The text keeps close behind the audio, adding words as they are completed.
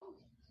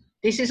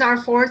This is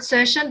our fourth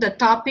session. The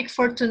topic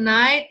for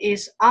tonight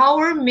is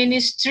our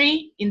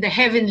ministry in the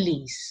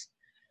heavenlies.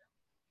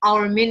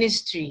 Our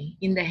ministry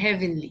in the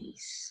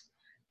heavenlies.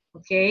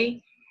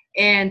 Okay?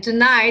 And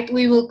tonight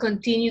we will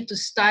continue to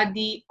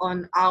study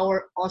on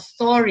our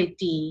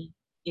authority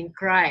in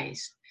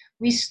Christ.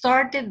 We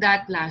started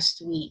that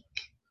last week.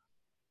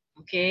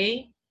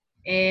 Okay?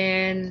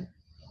 And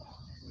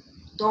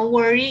don't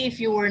worry if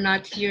you were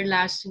not here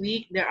last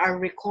week. There are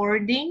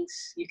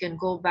recordings. You can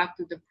go back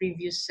to the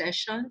previous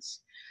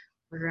sessions.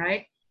 All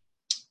right?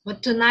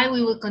 But tonight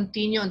we will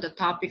continue on the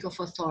topic of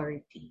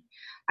authority.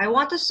 I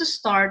want us to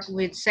start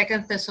with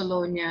 2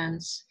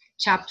 Thessalonians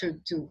chapter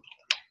 2.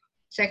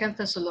 2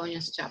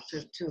 Thessalonians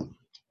chapter 2.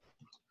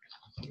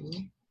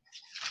 Okay.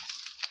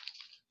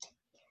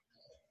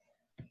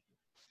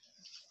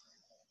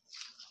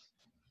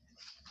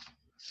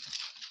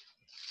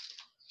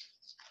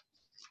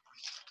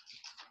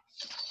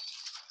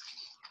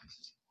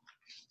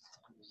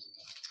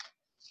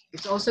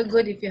 It's also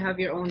good if you have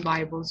your own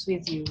Bibles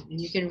with you and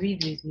you can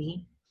read with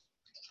me.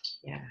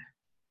 Yeah.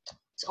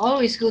 It's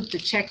always good to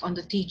check on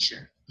the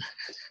teacher.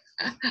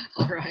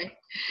 All right.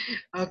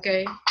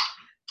 Okay.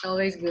 It's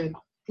always good.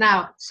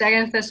 Now,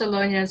 2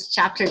 Thessalonians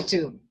chapter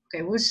 2.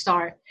 Okay, we'll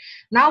start.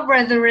 Now,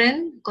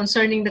 brethren,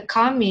 concerning the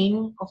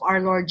coming of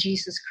our Lord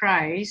Jesus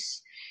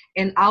Christ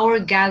and our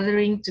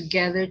gathering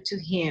together to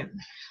him.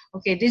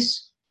 Okay,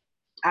 this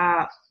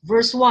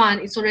verse 1,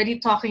 it's already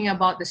talking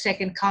about the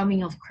second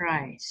coming of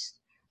Christ.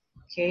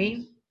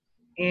 Okay,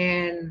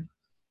 and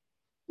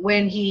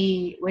when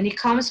he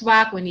comes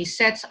back, when he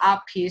sets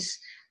up his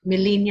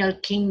millennial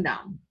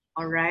kingdom,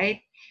 all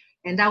right,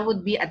 and that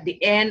would be at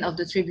the end of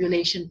the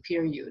tribulation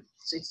period.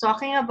 So it's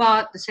talking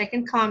about the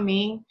second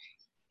coming,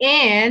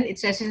 and it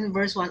says in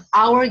verse 1,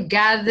 our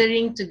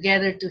gathering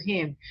together to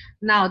him.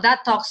 Now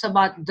that talks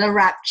about the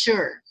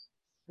rapture.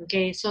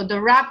 Okay, so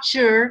the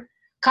rapture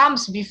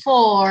comes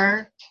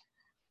before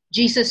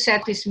Jesus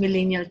set his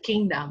millennial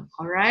kingdom,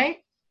 all right?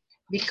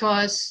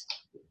 Because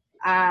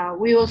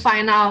we will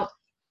find out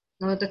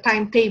the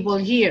timetable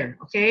here,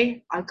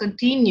 okay? I'll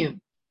continue.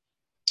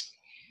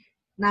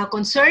 Now,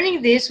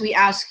 concerning this, we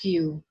ask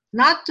you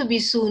not to be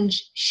soon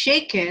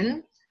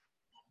shaken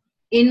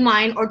in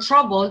mind or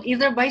troubled,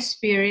 either by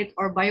spirit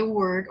or by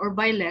word or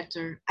by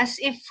letter, as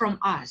if from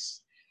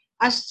us,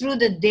 as through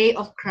the day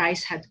of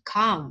Christ had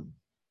come.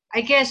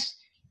 I guess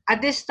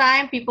at this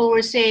time, people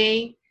were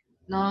saying,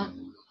 no,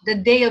 the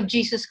day of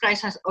Jesus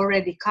Christ has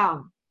already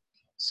come.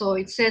 So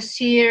it says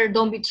here,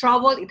 don't be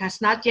troubled. It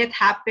has not yet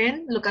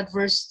happened. Look at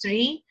verse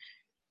 3.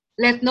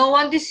 Let no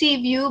one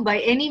deceive you by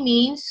any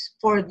means,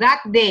 for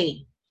that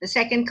day, the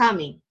second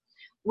coming,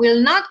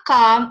 will not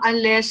come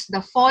unless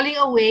the falling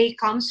away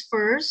comes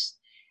first,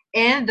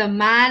 and the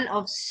man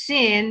of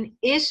sin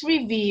is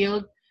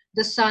revealed,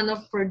 the son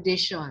of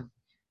perdition.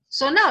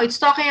 So now it's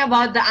talking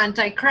about the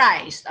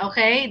Antichrist,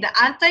 okay? The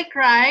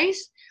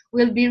Antichrist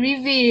will be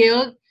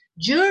revealed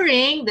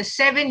during the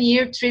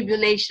 7-year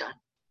tribulation,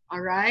 all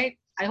right?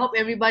 I hope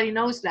everybody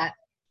knows that,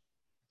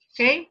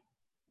 okay?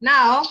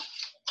 Now,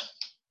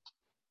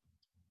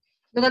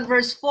 look at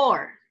verse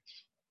 4.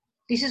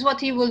 This is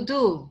what he will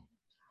do.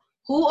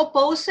 Who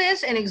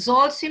opposes and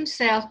exalts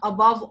himself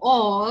above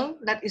all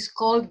that is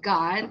called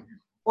God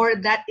or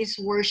that is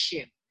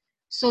worshipped,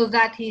 so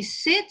that he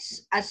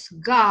sits as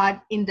God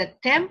in the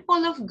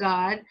temple of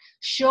God,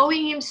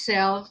 showing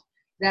himself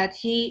that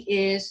he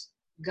is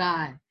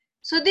God.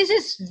 So this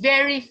is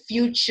very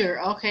future,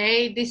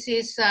 okay? This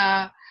is,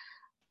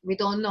 we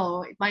don't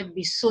know, it might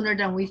be sooner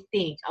than we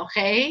think,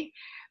 okay?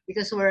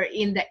 Because we're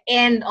in the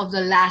end of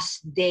the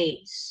last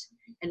days.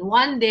 And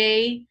one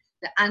day,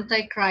 the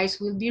Antichrist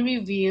will be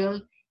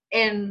revealed,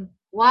 and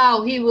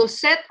wow, he will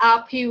set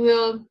up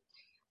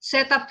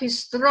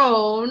his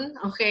throne,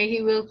 okay?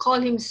 He will call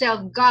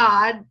himself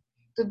God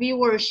to be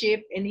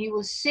worshipped, and he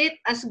will sit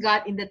as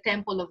God in the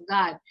temple of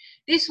God.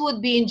 This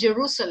would be in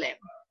Jerusalem.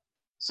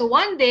 So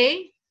one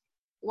day,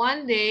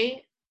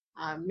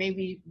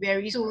 maybe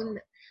very soon,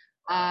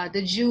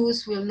 the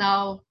Jews will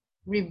now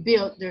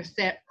rebuild their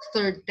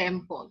third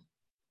temple.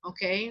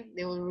 Okay,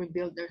 they will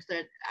rebuild their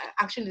third.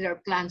 Actually, there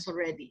are plans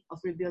already of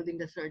rebuilding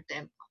the third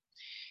temple.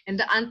 And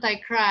the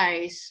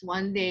Antichrist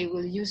one day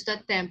will use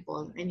that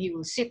temple, and he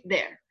will sit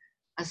there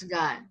as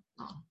God.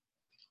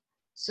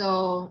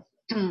 So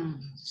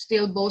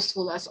still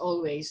boastful as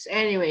always.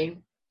 Anyway,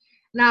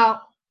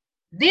 now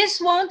this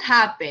won't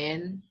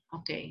happen.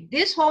 Okay,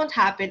 this won't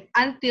happen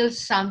until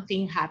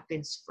something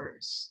happens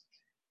first.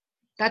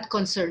 That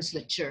concerns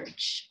the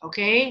church,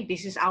 okay?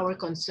 This is our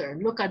concern.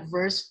 Look at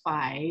verse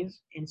 5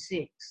 and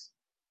 6.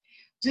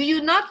 Do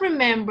you not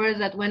remember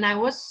that when I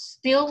was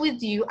still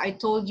with you, I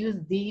told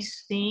you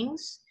these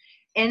things?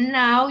 And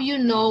now you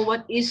know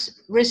what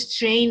is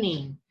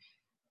restraining,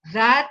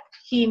 that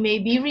he may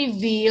be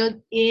revealed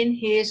in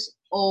his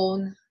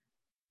own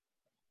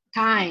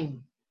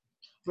time.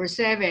 Verse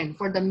 7,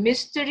 for the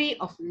mystery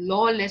of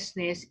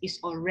lawlessness is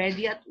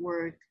already at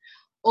work.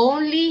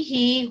 Only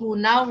he who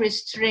now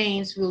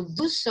restrains will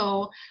do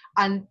so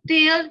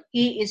until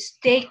he is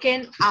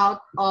taken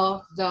out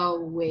of the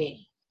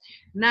way.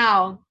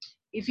 Now,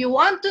 if you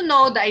want to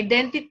know the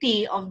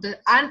identity of the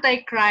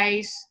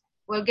Antichrist,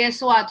 well,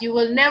 guess what? You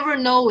will never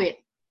know it.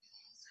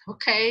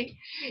 Okay?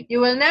 You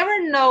will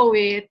never know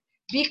it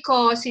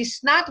because he's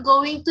not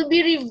going to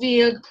be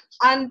revealed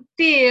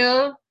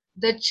until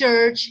the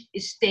church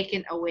is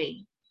taken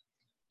away.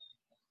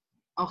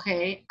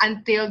 Okay?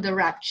 Until the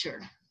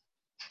rapture.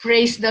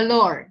 Praise the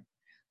Lord.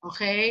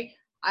 Okay?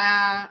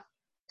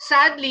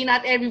 Sadly,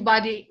 not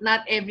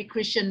every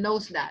Christian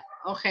knows that.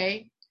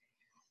 Okay?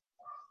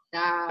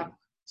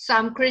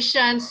 Some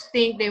Christians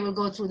think they will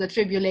go through the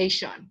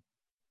tribulation.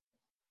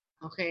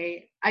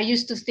 Okay? I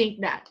used to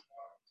think that.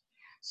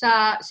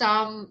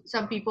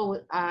 Some people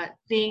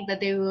think that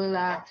they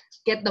will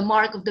get the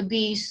mark of the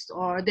beast,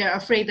 or they're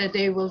afraid that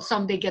they will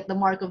someday get the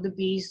mark of the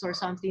beast or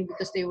something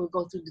because they will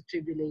go through the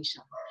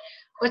tribulation.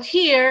 But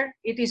here,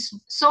 it is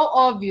so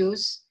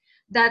obvious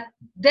that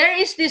there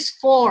is this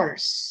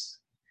force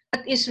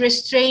that is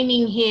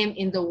restraining him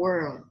in the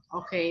world,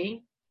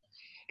 okay?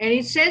 And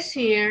it says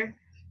here,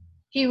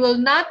 he will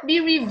not be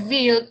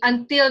revealed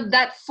until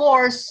that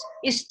force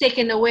is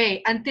taken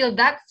away, until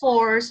that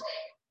force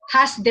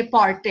has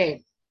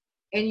departed.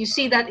 And you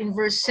see that in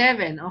verse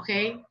 7,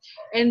 okay?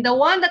 And the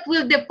one that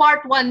will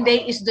depart one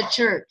day is the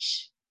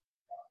church.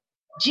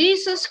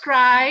 Jesus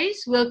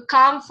Christ will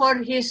come for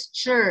his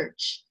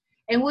church.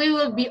 And we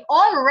will be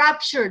all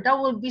raptured. That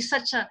will be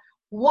such a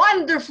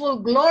wonderful,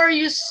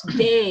 glorious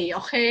day,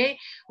 okay?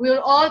 We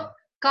will all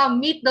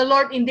come meet the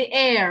Lord in the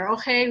air,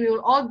 okay? We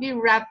will all be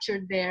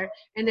raptured there.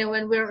 And then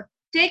when we're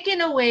taken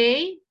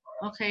away,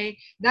 okay,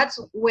 that's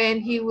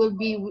when he will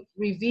be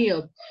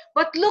revealed.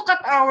 But look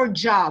at our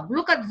job.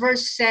 Look at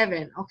verse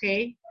 7,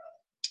 okay?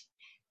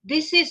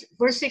 This is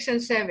verse 6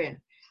 and 7.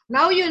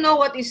 Now you know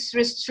what is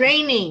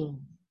restraining,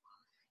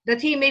 that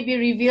he may be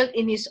revealed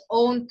in his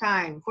own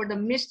time. For the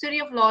mystery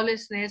of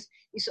lawlessness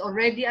is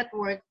already at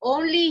work.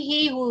 Only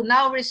he who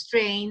now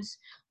restrains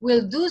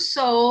will do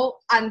so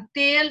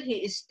until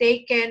he is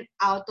taken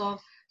out of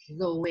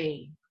the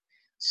way.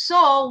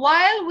 So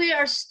while we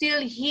are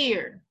still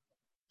here,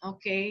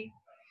 okay,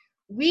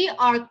 we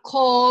are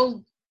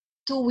called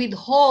to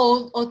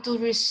withhold or to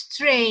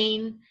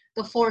restrain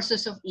the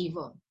forces of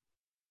evil.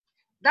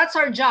 That's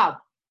our job.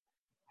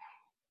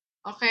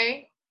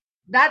 Okay?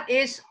 That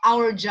is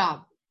our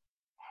job.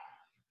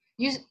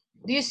 Do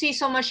you see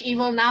so much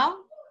evil now?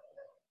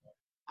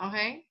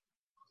 Okay?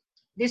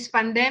 This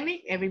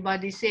pandemic,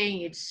 everybody's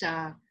saying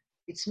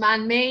it's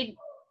man-made.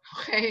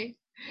 Okay?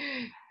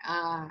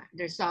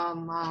 There's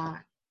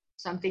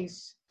some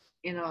things,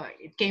 you know,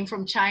 it came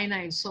from China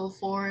and so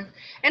forth.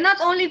 And not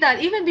only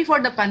that, even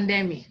before the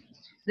pandemic,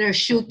 there are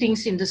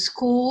shootings in the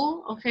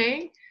school,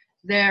 okay?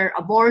 There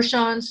are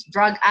abortions,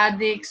 drug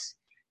addicts,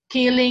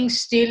 killing,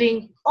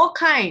 stealing, all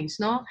kinds,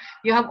 no?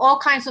 You have all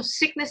kinds of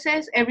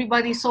sicknesses.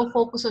 Everybody's so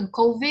focused on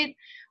COVID,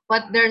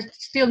 but there's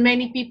still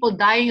many people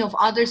dying of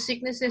other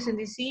sicknesses and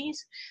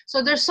disease.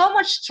 So there's so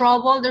much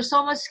trouble, there's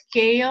so much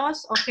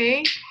chaos,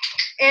 okay?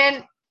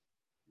 And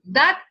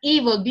that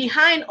evil,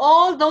 behind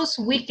all those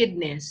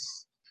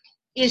wickedness,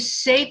 is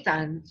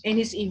Satan and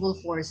his evil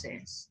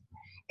forces.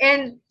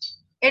 And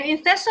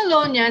in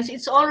Thessalonians,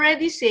 it's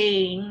already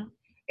saying,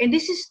 and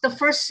this is the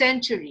first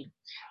century,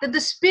 that the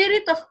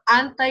spirit of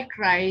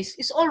Antichrist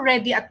is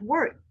already at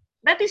work.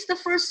 That is the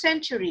first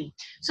century.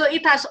 So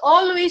it has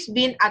always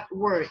been at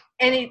work,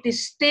 and it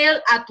is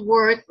still at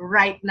work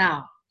right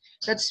now.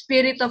 That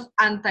spirit of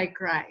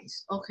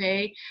Antichrist,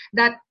 okay?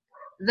 That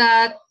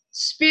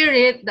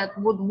spirit that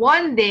would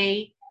one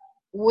day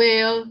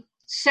will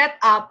set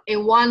up a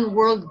one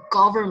world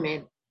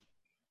government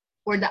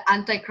where the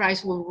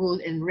Antichrist will rule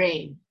and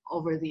reign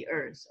over the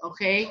earth,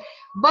 okay?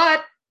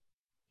 But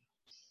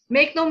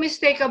make no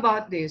mistake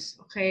about this,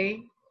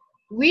 okay?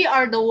 We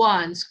are the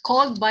ones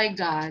called by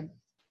God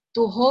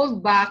to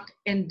hold back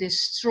and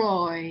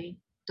destroy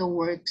the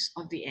works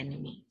of the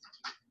enemy,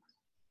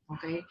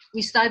 okay?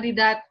 We studied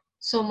that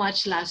so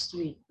much last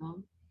week,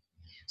 no?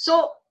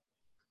 So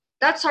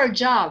that's our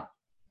job.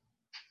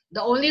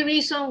 The only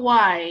reason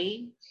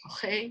why,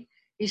 okay,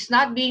 it's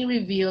not being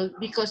revealed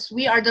because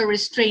we are the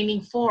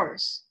restraining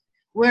force.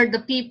 We're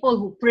the people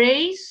who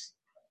praise,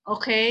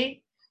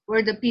 okay?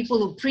 We're the people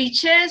who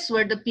preaches.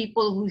 We're the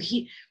people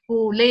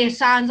who lay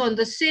hands on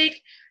the sick.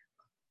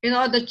 You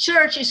know, the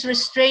church is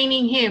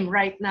restraining him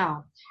right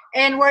now.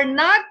 And we're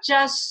not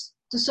just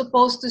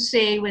supposed to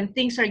say when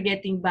things are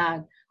getting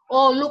bad,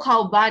 oh, look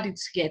how bad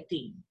it's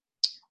getting.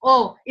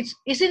 Oh,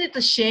 isn't it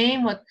a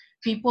shame what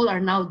people are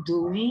now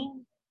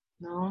doing?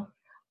 No?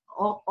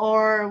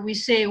 Or we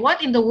say,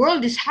 what in the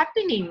world is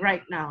happening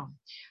right now?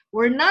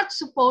 We're not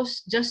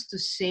supposed just to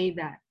say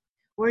that.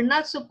 We're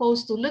not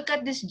supposed to look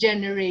at this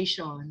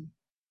generation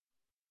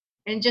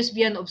and just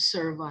be an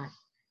observant.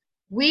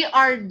 We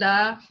are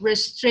the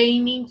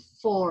restraining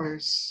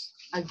force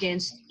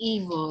against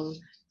evil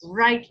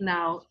right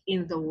now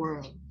in the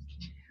world.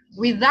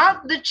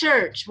 Without the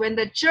church, when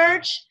the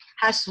church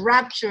has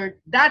raptured,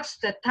 that's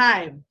the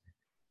time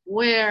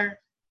where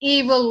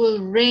evil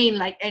will reign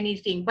like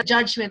anything, but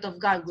judgment of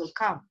God will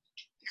come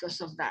because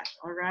of that,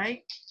 all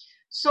right?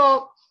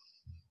 So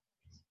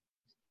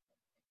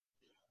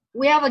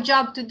We have a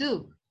job to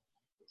do.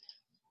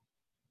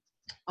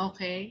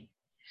 Okay?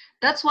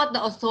 That's what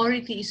the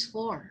authority is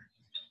for.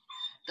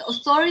 The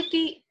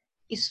authority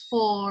is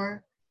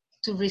for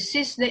to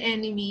resist the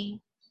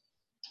enemy,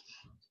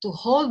 to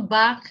hold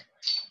back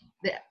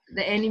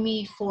the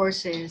enemy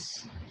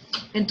forces,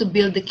 and to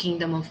build the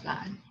kingdom of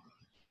God.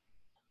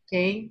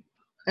 Okay?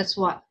 That's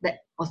what the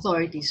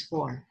authority is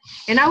for.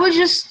 And I will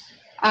just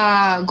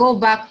go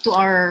back to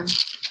our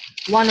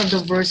one of the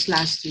verse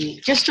last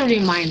week, just to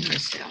remind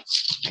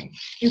ourselves. Okay?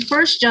 In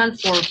 1 John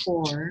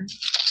 4:4,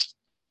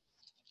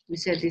 we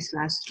said this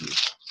last week.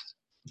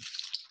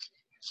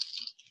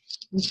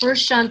 In 1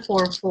 John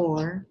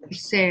 4:4, it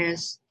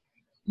says,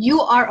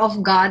 "You are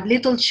of God,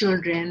 little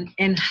children,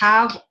 and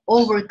have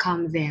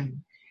overcome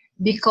them,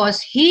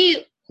 because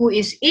he who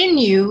is in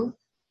you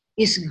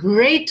is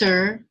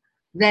greater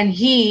than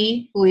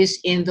he who is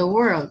in the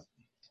world."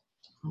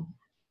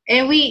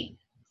 And we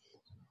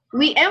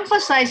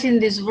emphasize in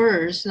this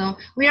verse, no,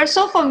 we are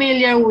so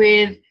familiar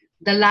with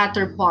the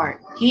latter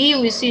part. He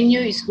who is in you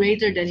is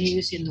greater than he who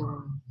is in the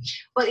world.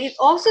 But it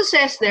also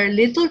says there,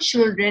 little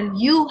children,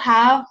 you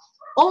have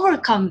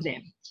overcome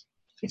them.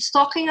 It's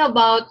talking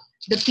about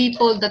the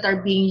people that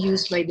are being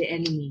used by the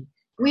enemy.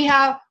 We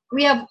have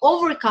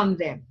overcome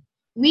them.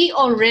 We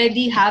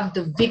already have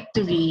the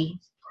victory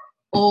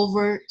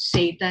over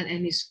Satan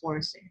and his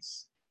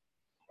forces.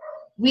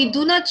 We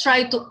do not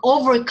try to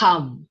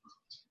overcome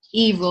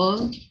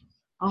evil,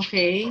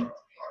 okay?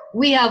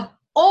 We have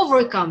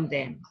overcome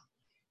them.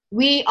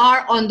 We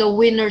are on the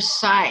winner's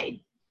side.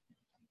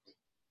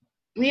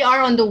 We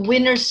are on the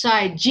winner's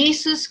side.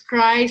 Jesus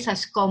Christ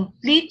has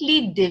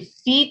completely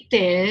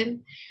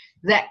defeated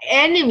the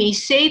enemy,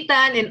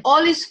 Satan, and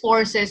all his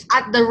forces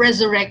at the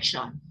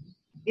resurrection.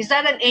 Is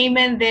that an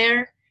amen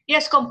there? He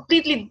has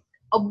completely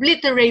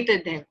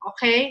obliterated them,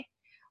 okay?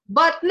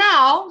 But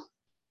now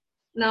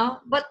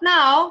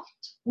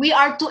we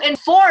are to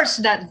enforce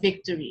that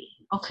victory,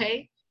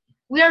 okay?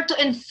 We are to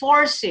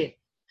enforce it.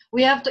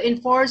 We have to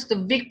enforce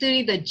the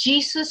victory that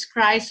Jesus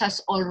Christ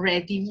has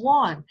already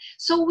won.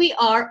 So we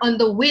are on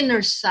the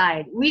winner's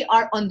side. We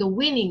are on the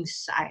winning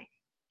side.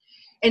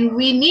 And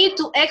we need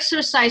to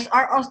exercise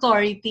our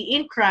authority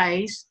in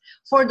Christ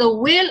for the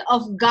will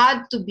of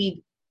God to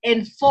be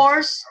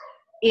enforced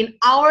in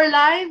our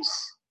lives,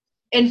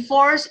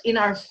 enforced in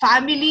our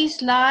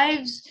families'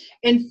 lives,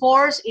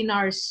 enforced in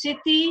our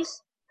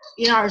cities,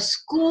 in our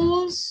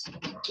schools,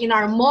 in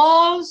our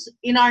malls,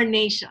 in our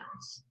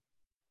nations.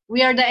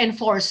 We are the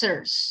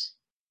enforcers.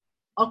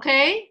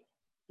 Okay?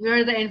 We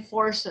are the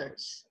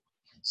enforcers.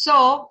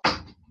 So,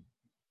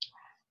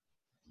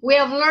 we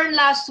have learned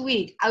last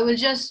week. I will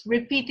just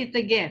repeat it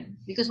again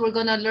because we're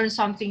going to learn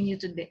something new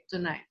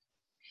tonight.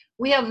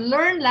 We have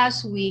learned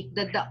last week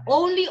that the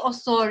only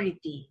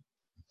authority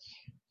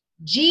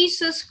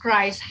Jesus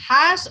Christ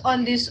has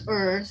on this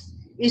earth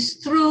is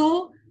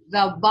through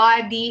the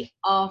body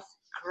of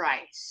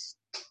Christ.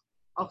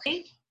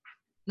 Okay?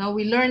 Now,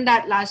 we learned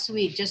that last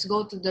week. Just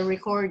go to the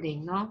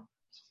recording, no?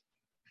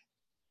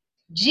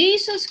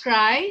 Jesus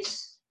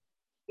Christ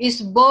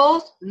is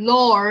both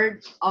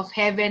Lord of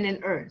heaven and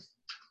earth.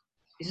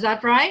 Is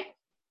that right?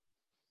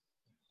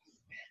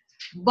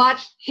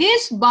 But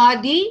his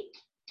body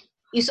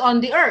is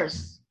on the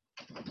earth.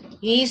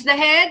 He is the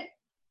head.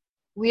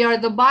 We are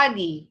the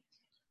body.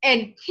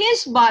 And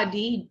his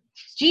body,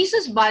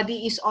 Jesus'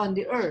 body, is on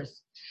the earth.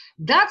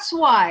 That's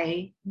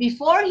why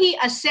before he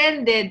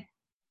ascended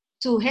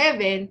to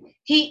heaven,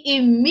 he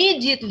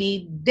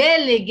immediately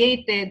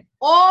delegated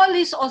all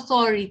his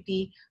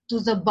authority to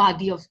the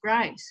body of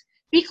Christ,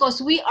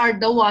 because we are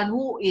the one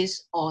who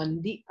is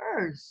on the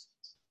earth.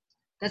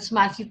 That's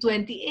Matthew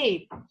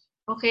 28.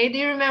 Okay, do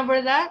you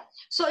remember that?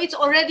 So it's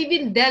already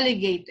been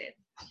delegated.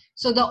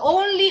 So the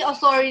only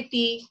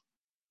authority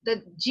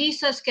that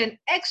Jesus can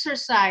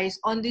exercise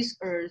on this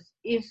earth,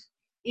 if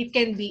it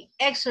can be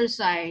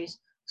exercised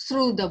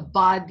through the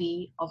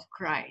body of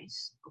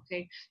Christ.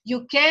 Okay,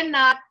 you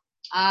cannot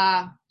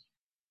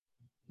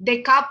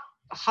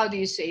how do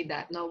you say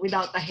that? No,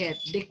 without a head.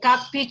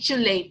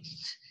 Decapitulate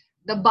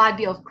the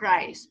body of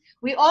Christ.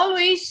 We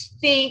always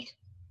think,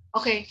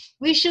 okay,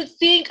 we should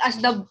think as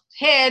the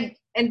head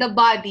and the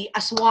body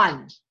as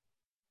one.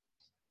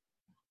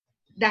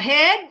 The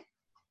head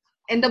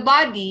and the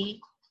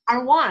body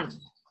are one.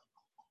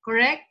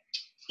 Correct?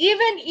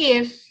 Even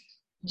if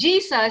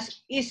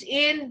Jesus is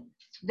in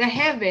the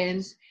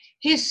heavens,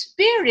 his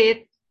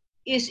spirit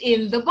is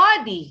in the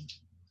body.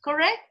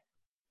 Correct?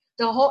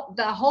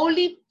 The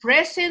holy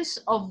presence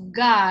of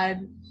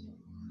God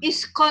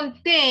is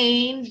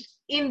contained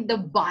in the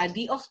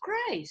body of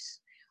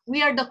Christ.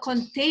 We are the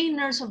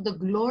containers of the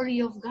glory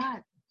of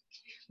God.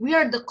 We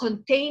are the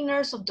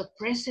containers of the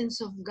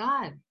presence of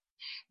God.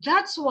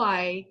 That's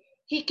why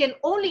he can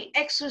only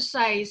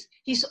exercise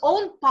his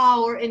own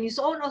power and his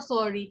own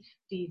authority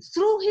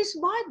through his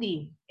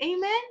body.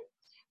 Amen?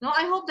 No,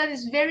 I hope that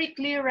is very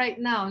clear right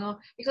now. No,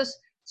 because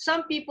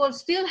some people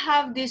still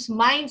have this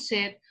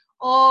mindset,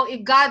 oh,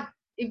 if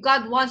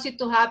God wants it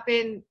to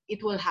happen,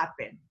 it will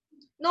happen.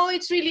 No,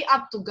 it's really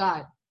up to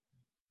God.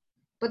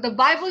 But the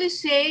Bible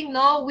is saying,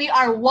 no, we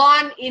are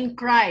one in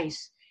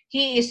Christ.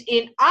 He is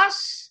in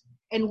us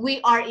and we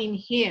are in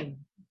Him.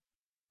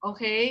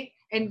 Okay?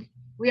 And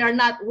we are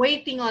not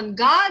waiting on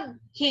God.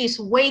 He is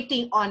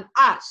waiting on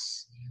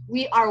us.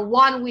 We are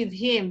one with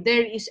Him.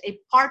 There is a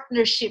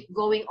partnership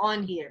going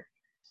on here.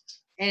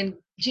 And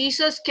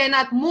Jesus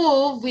cannot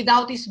move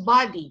without His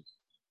body.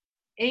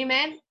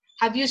 Amen?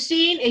 Have you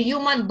seen a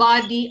human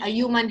body, a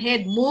human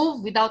head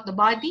move without the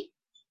body?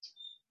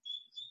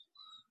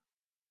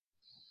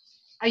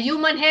 A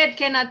human head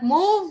cannot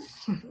move.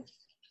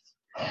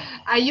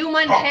 A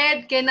human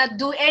head cannot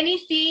do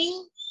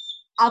anything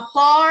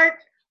apart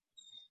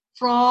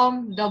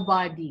from the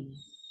body.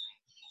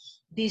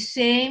 The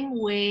same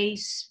way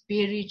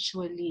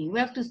spiritually. We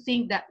have to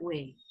think that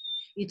way.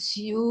 It's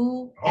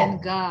you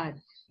and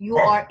God. You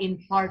are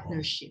in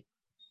partnership.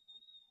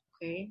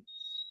 Okay?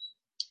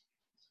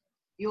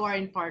 You are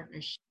in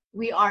partnership.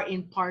 We are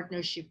in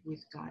partnership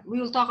with God. We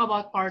will talk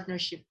about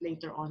partnership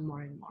later on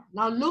more and more.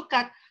 Now look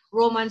at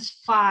Romans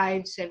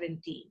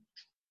 5:17.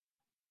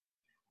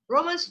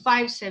 Romans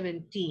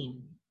 5:17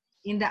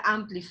 in the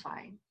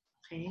Amplified.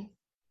 Okay?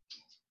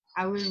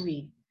 I will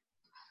read.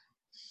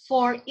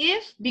 For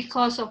if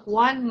because of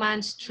one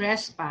man's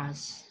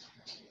trespass,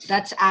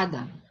 that's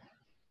Adam,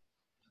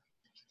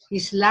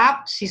 his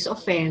lapse, his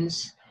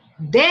offense,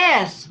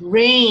 death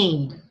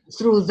reigned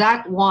through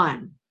that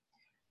one.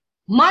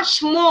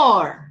 Much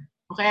more,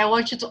 okay, I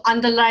want you to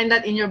underline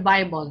that in your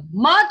Bible.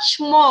 Much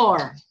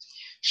more,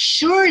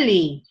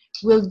 surely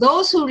will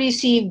those who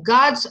receive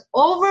God's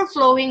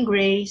overflowing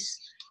grace,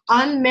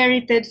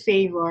 unmerited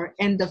favor,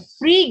 and the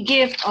free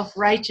gift of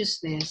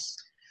righteousness,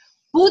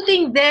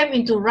 putting them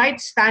into right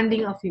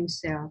standing of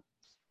Himself,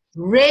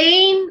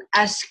 reign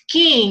as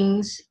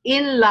kings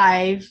in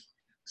life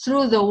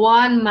through the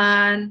one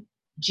man,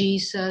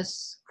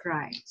 Jesus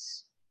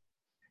Christ.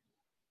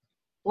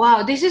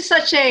 Wow, this is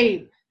such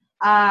a,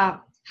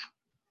 how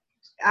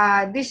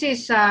do you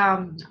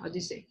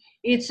say?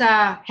 It's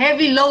a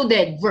heavy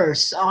loaded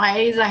verse,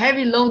 okay? It's a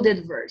heavy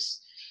loaded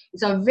verse.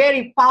 It's a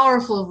very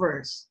powerful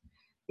verse.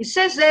 It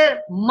says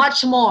there,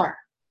 much more.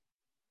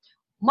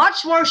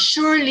 Much more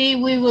surely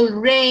we will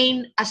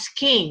reign as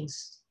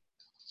kings.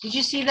 Did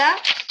you see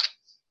that?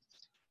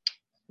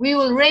 We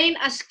will reign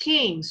as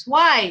kings.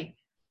 Why?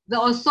 The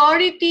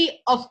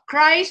authority of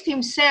Christ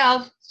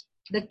Himself,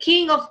 the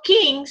King of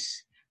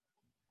Kings,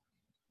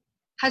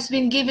 has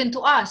been given to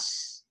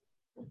us.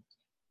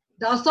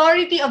 The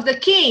authority of the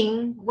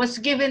king was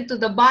given to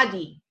the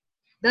body.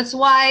 That's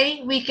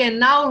why we can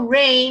now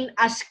reign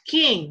as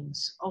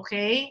kings,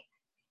 okay?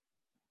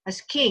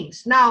 As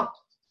kings. Now,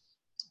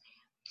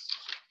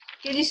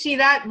 can you see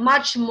that?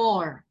 Much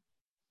more.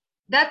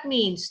 That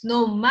means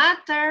no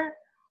matter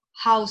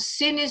how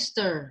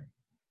sinister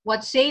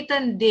what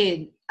Satan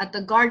did at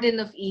the Garden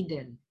of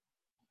Eden,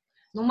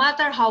 no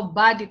matter how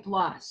bad it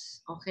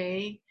was,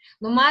 okay?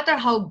 No matter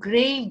how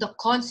grave the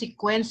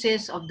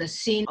consequences of the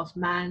sin of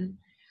man,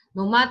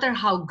 no matter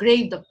how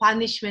grave the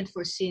punishment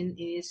for sin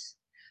is,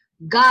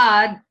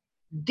 God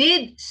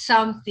did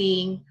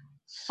something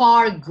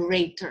far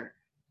greater,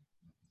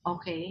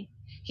 okay?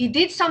 He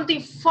did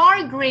something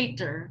far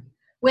greater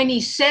when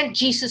He sent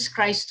Jesus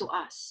Christ to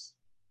us.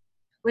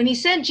 When He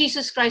sent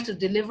Jesus Christ to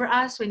deliver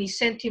us, when He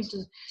sent Him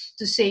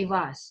to save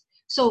us.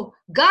 So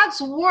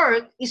God's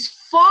work is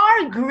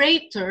far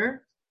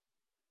greater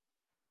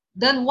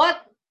than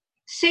what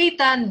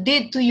Satan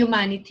did to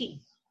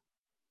humanity.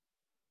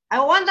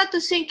 I want that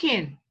to sink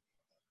in.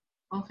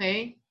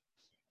 Okay?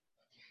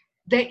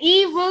 The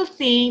evil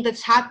thing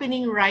that's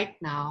happening right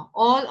now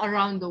all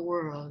around the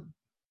world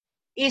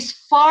is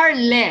far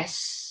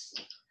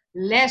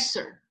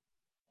lesser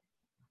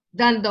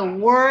than the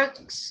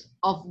works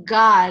of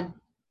God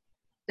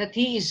that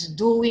He is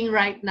doing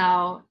right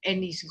now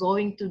and is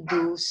going to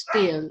do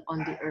still on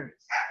the earth.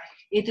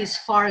 It is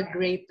far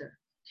greater.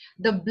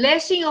 The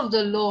blessing of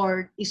the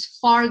Lord is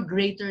far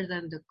greater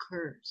than the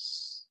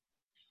curse.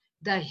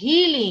 The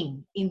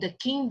healing in the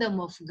kingdom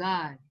of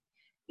God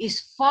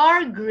is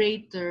far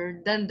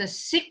greater than the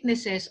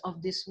sicknesses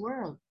of this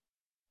world.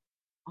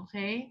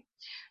 Okay?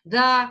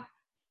 The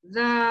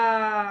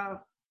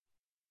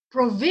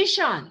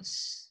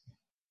provisions,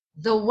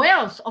 the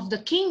wealth of the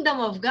kingdom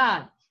of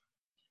God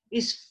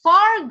is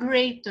far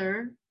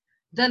greater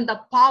than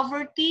the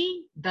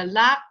poverty, the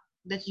lack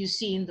that you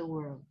see in the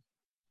world.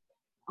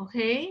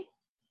 Okay?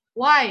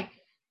 Why?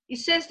 It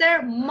says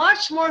there,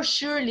 much more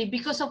surely,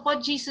 because of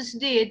what Jesus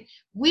did,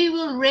 we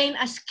will reign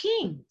as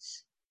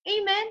kings.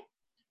 Amen?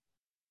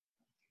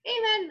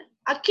 Amen.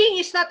 A king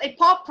is not a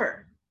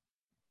pauper.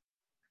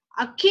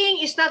 A king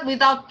is not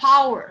without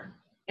power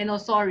and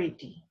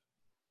authority.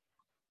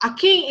 A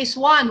king is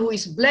one who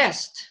is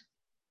blessed.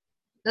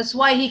 That's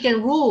why he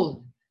can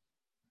rule.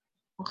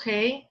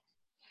 Okay?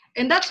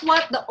 And that's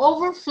what the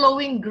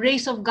overflowing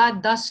grace of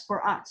God does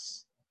for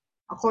us.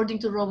 According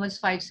to Romans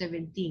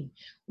 5:17.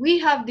 We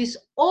have this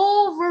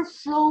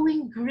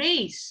overflowing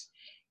grace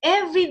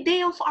every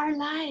day of our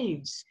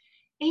lives.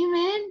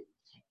 Amen?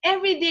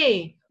 Every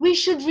day, we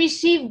should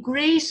receive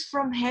grace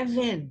from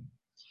heaven.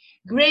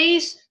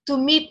 Grace to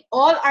meet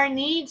all our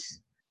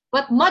needs,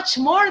 but much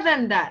more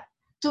than that,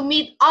 to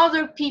meet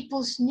other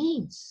people's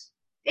needs.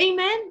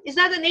 Amen? Is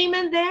that an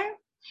amen there?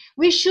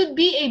 We should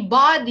be a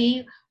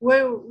body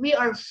where we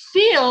are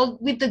filled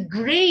with the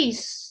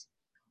grace,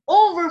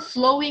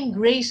 overflowing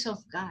grace of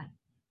God.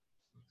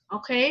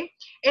 Okay?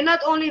 And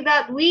not only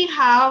that, we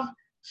have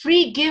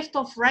free gift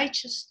of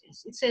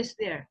righteousness. It says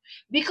there.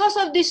 Because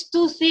of these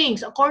two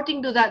things,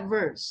 according to that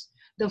verse,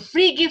 the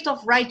free gift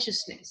of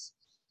righteousness,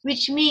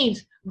 which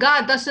means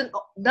God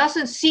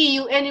doesn't see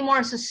you anymore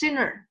as a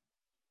sinner.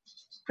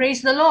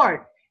 Praise the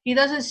Lord. He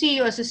doesn't see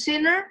you as a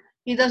sinner.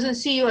 He doesn't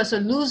see you as a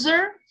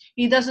loser.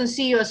 He doesn't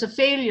see you as a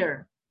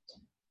failure.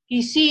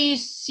 He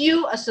sees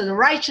you as the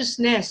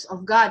righteousness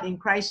of God in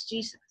Christ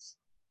Jesus.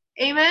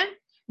 Amen?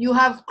 You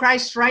have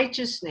Christ's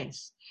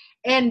righteousness.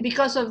 And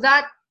because of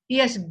that, He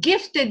has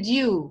gifted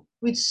you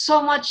with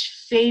so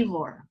much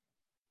favor.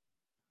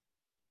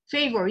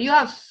 Favor. You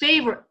have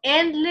favor,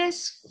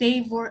 endless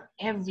favor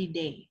every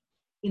day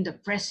in the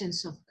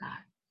presence of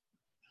God.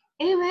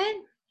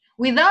 Amen?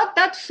 Without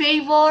that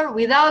favor,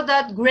 without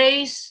that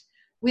grace,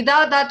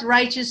 without that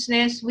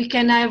righteousness, we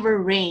can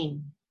never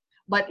reign.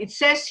 But it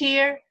says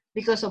here,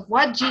 because of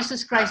what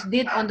Jesus Christ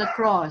did on the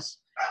cross,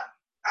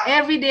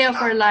 every day of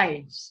our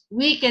lives,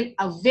 we can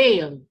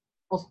avail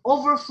of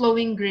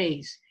overflowing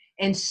grace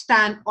and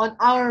stand on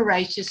our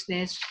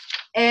righteousness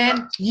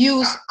and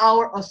use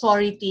our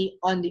authority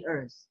on the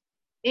earth.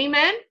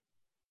 Amen?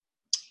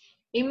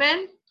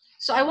 Amen?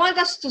 So I want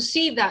us to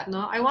see that,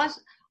 no? I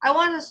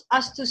want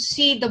us to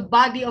see the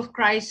body of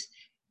Christ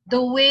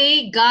the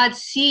way God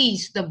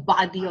sees the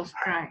body of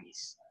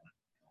Christ.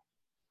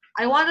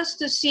 I want us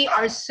to see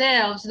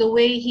ourselves the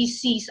way He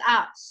sees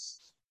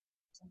us.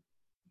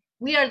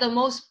 We are the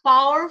most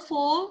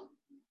powerful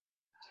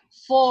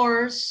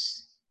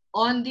force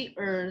on the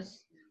earth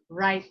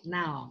right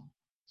now.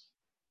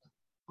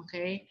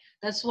 Okay?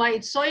 That's why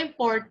it's so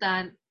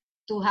important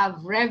to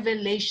have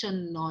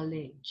revelation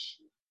knowledge.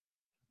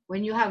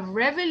 When you have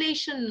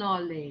revelation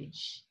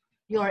knowledge,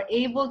 you are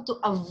able to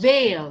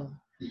avail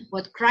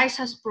what Christ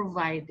has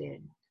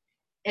provided,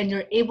 and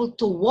you're able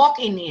to walk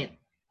in it.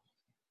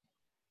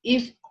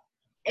 If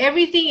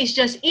everything is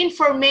just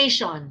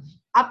information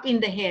up in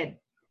the head,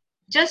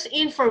 just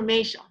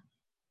information,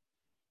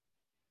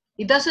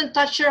 it doesn't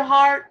touch your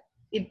heart,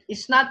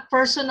 it's not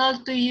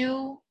personal to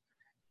you,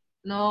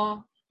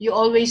 no, you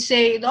always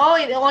say, oh,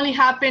 it only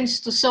happens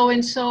to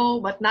so-and-so,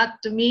 but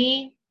not to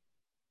me.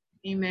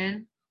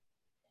 Amen.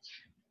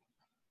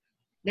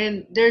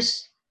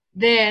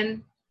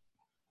 Then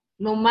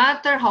no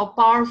matter how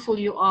powerful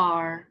you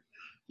are,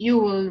 you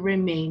will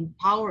remain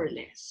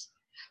powerless.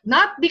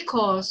 Not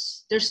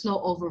because there's no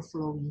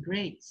overflowing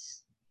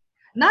grace.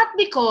 Not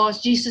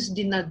because Jesus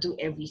did not do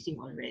everything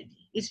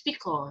already. It's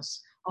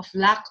because of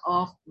lack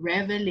of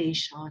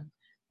revelation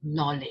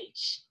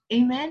knowledge.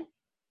 Amen?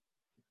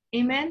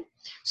 Amen?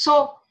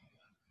 So,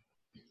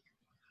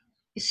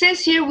 it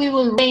says here we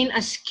will reign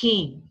as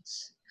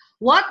kings.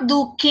 What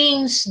do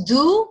kings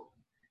do?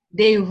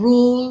 They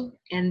rule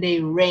and they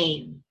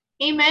reign.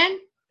 Amen?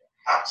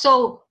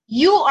 So,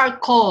 you are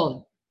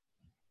called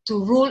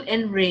to rule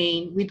and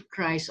reign with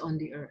Christ on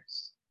the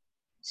earth.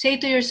 Say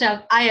to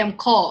yourself, I am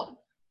called.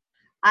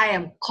 I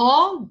am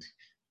called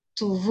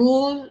to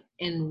rule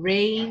and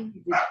reign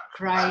with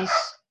Christ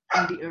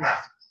on the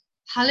earth.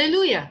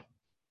 Hallelujah.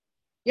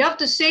 You have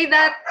to say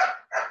that.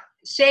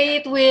 Say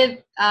it with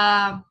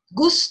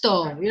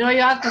gusto. You know,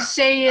 you have to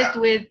say it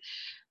with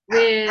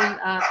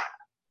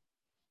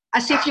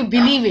as if you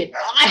believe it.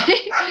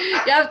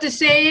 You have to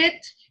say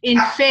it in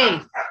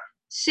faith.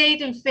 Say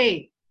it in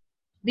faith.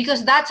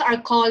 Because that's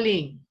our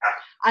calling.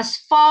 As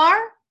far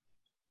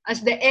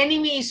as the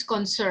enemy is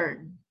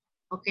concerned,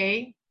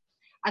 okay?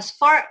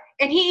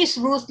 And he is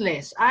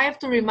ruthless. I have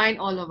to remind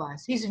all of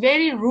us. He's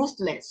very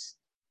ruthless.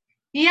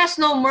 He has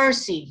no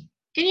mercy.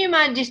 Can you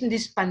imagine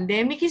this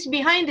pandemic? He's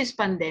behind this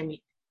pandemic.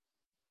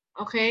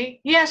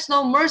 Okay? He has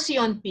no mercy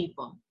on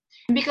people.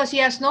 And because he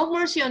has no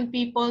mercy on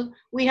people,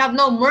 we have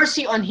no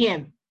mercy on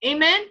him.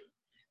 Amen?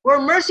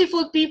 We're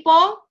merciful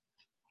people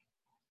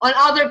on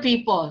other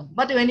people.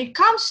 But when it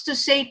comes to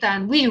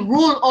Satan, we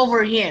rule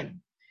over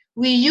him.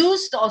 We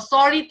use the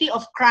authority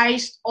of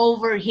Christ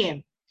over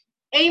him.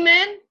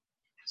 Amen?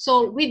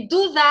 So we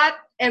do that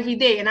every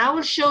day. And I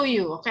will show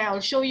you, okay? I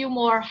will show you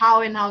more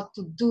how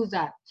to do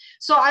that.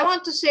 So I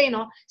want to say,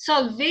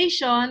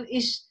 salvation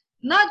is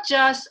not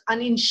just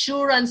an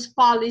insurance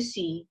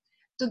policy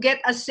to get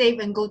us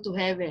saved and go to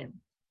heaven.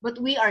 But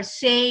we are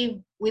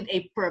saved with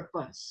a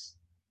purpose.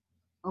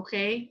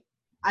 Okay?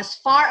 As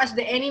far as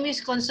the enemy is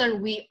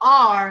concerned, we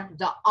are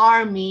the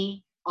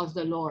army of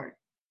the Lord.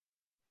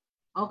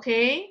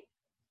 Okay?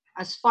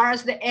 As far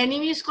as the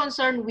enemy is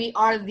concerned, we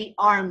are the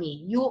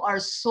army. You are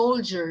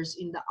soldiers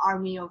in the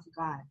army of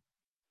God.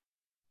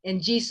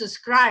 And Jesus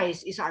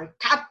Christ is our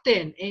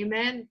captain.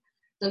 Amen?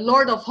 The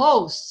Lord of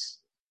hosts.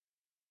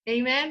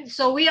 Amen?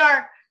 So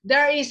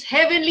there is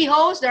heavenly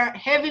hosts, there are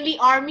heavenly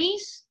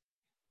armies.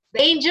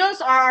 The angels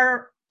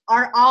are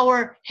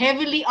our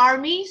heavenly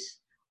armies.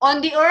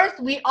 On the earth,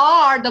 we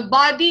are, the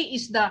body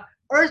is the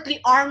earthly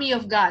army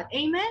of God.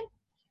 Amen?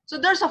 So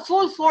there's a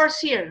full force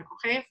here,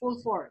 okay?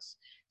 Full force.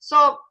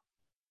 So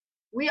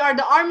we are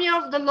the army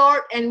of the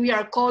Lord, and we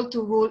are called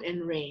to rule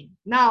and reign.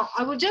 Now,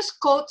 I will just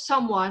quote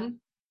someone.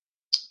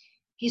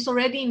 He's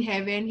already in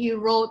heaven. He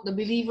wrote The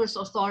Believer's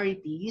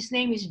Authority. His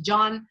name is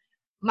John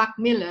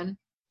Macmillan.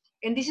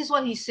 And this is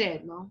what he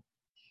said, no?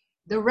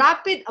 The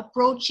rapid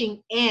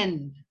approaching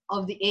end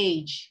of the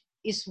age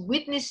is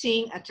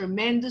witnessing a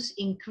tremendous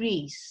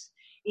increase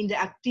in the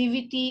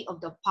activity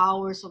of the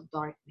powers of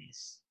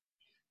darkness.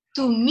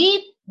 To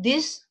meet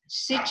this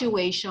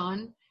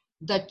situation,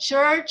 the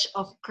Church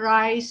of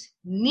Christ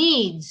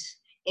needs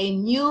a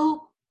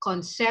new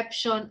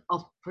conception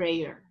of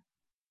prayer.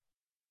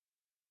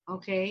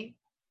 Okay?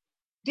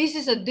 This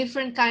is a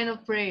different kind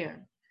of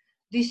prayer.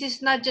 This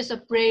is not just a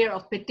prayer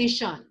of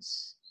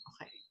petitions,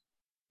 okay,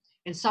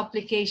 and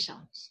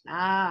supplications.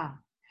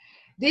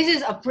 This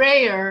is a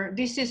prayer.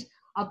 This is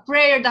a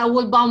prayer that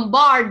will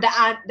bombard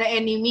the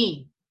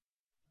enemy.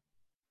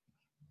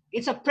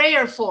 It's a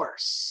prayer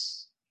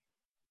force.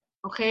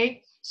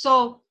 Okay?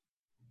 So,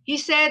 he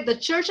said the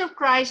Church of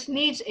Christ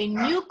needs a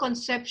new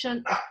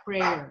conception of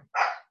prayer.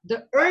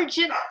 The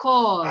urgent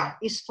call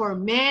is for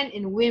men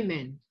and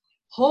women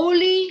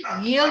wholly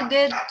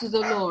yielded to the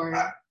Lord,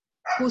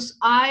 whose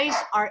eyes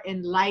are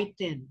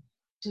enlightened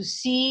to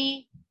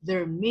see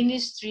their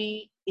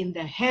ministry in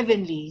the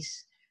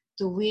heavenlies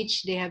to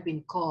which they have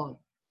been called.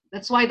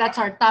 That's why that's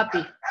our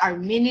topic, our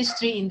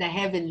ministry in the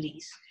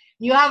heavenlies.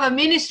 You have a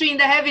ministry in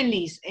the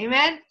heavenlies,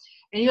 amen?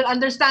 And you'll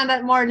understand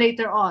that more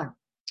later on.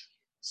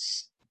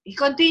 He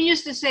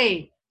continues to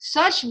say,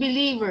 such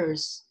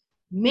believers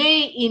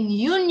may, in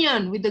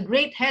union with the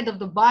great head of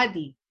the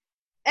body,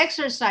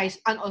 exercise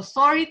an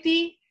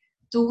authority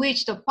to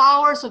which the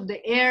powers of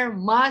the air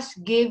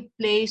must give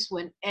place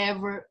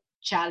whenever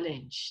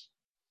challenged.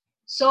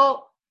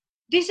 So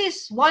this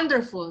is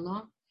wonderful,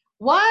 no?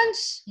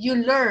 Once you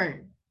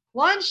learn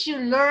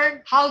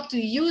how to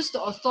use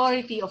the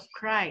authority of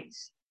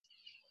Christ,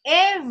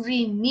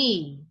 every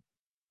knee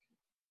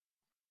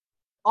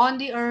on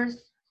the earth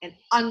and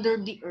under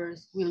the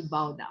earth will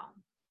bow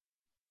down.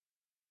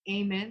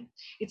 Amen.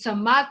 It's a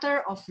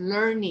matter of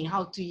learning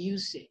how to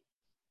use it.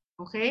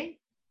 Okay?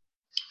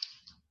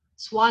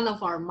 It's one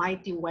of our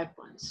mighty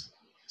weapons.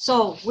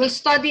 So we'll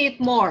study it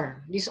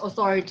more, this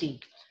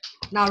authority.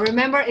 Now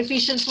remember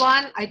Ephesians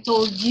 1, I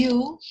told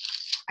you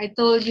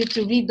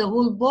to read the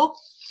whole book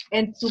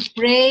and to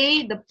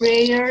pray the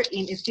prayer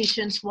in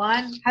Ephesians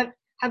 1.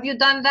 Have you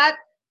done that?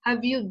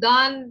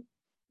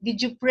 Did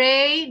you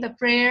pray the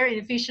prayer in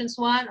Ephesians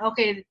 1?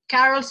 Okay,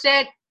 Carol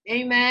said,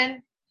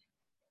 amen.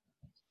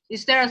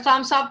 Is there a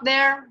thumbs up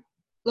there?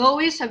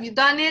 Lois, have you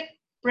done it?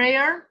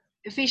 Prayer,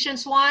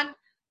 Ephesians 1.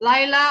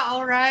 Lila,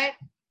 all right.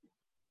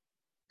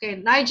 Okay,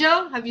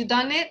 Nigel, have you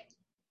done it?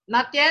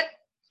 Not yet?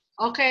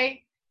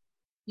 Okay.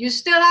 You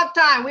still have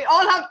time. We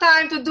all have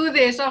time to do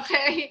this,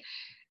 okay?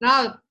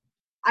 Now,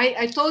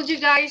 I told you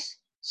guys,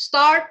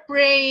 start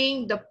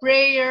praying the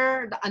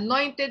prayer, the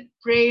anointed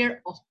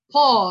prayer of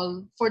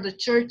Paul for the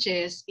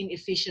churches in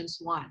Ephesians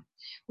 1.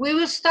 We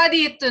will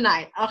study it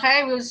tonight,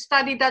 okay? We'll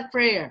study that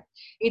prayer.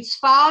 It's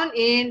found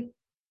in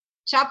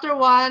chapter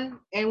 1,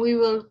 and we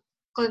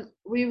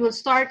will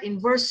start in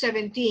verse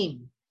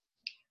 17.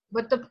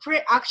 But the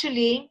prayer,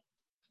 actually,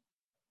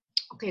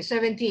 okay,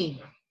 17.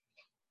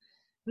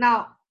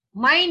 Now,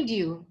 mind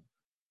you,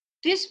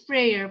 this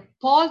prayer,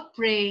 Paul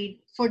prayed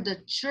for the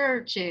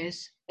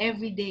churches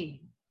every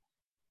day.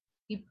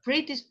 He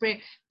prayed this prayer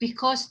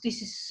because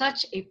this is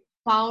such a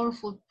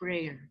powerful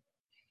prayer.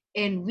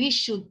 And we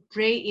should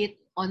pray it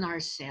on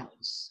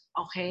ourselves.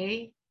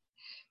 Okay?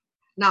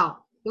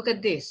 Now, look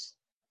at this.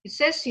 It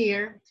says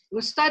here,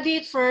 we'll study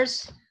it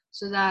first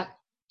so that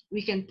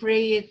we can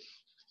pray it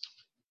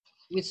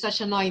with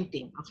such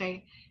anointing.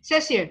 Okay? It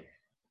says here,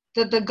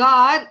 that the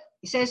God,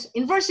 it says,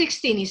 in verse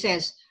 16, he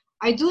says,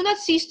 I do not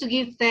cease to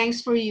give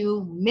thanks for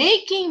you,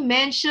 making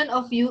mention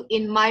of you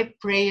in my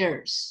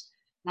prayers.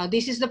 Now,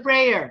 this is the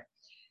prayer.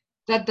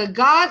 That the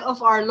God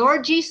of our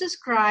Lord Jesus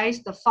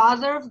Christ, the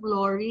Father of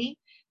glory,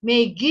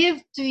 may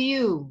give to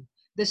you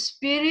the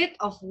spirit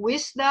of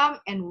wisdom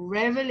and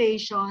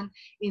revelation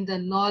in the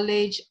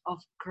knowledge of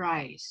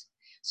Christ.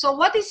 So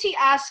what is he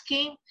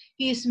asking?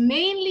 He is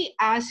mainly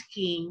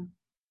asking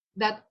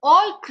that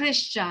all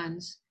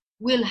Christians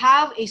will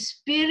have a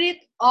spirit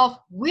of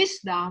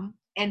wisdom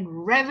and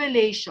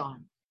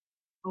revelation,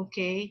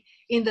 okay,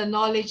 in the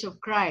knowledge of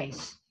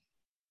Christ.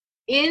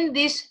 In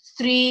these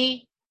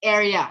three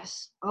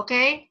areas,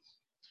 okay?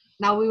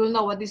 Now we will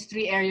know what these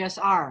three areas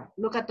are.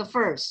 Look at the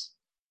first,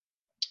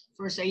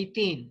 verse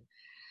 18.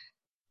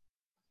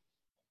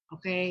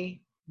 Okay?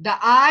 The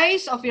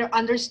eyes of your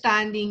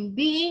understanding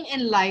being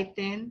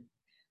enlightened,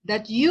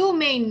 that you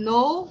may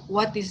know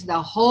what is the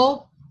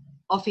hope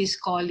of his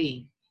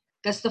calling.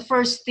 That's the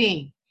first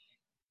thing.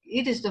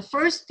 It is the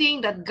first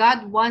thing that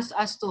God wants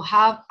us to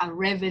have a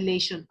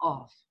revelation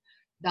of.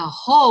 The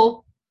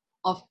hope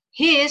of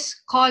his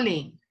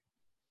calling.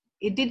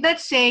 It did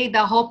not say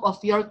the hope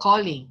of your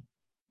calling.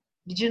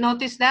 Did you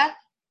notice that?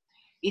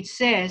 It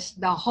says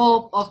the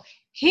hope of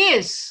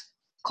his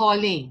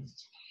calling.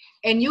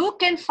 And you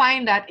can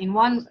find that in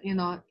one,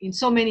 in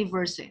so many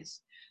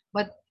verses.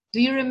 But do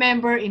you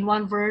remember in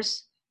one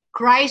verse,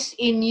 Christ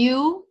in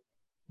you,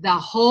 the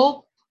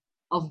hope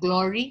of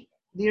glory?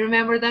 Do you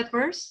remember that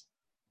verse?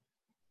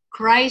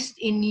 Christ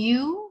in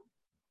you,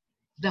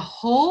 the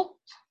hope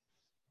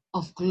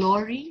of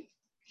glory.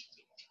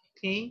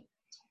 Okay?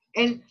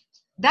 And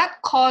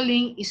that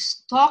calling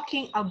is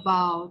talking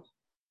about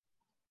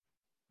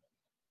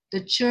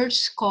the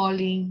church's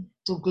calling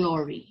to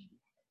glory.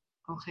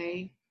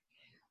 Okay?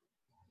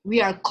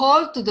 We are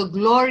called to the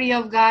glory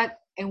of God,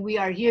 and we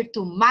are here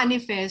to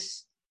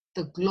manifest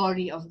the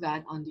glory of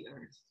God on the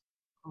earth.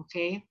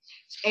 Okay?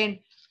 And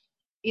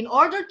in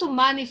order to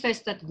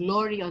manifest that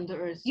glory on the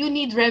earth, you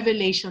need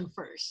revelation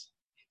first.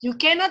 You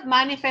cannot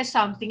manifest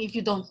something if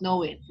you don't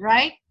know it,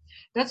 right?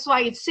 That's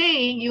why it's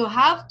saying you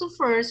have to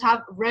first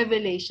have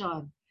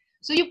revelation.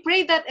 So you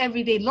pray that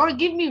every day. Lord,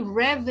 give me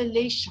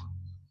revelation,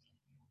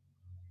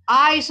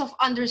 eyes of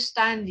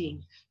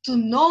understanding, to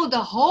know the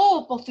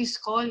hope of his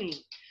calling.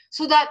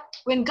 So that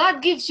when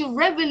God gives you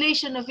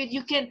revelation of it,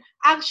 you can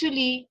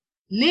actually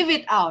live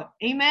it out.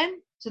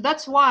 Amen? So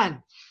that's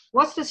one.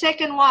 What's the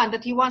second one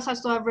that he wants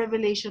us to have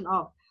revelation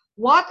of?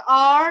 What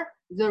are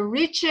the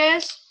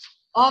riches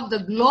of the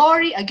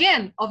glory,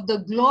 again, of the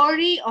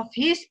glory of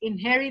his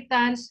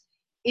inheritance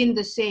in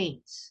the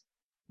saints?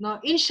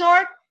 Now, in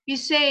short,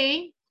 he's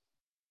saying,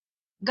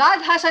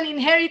 God has an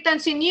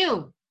inheritance in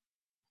you.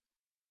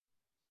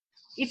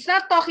 It's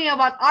not talking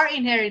about our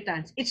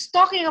inheritance. It's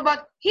talking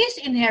about his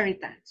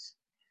inheritance.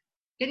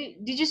 Did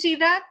you see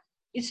that?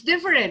 It's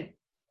different.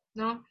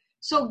 No?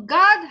 So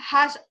God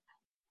has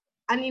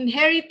an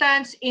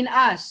inheritance in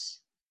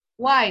us.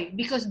 Why?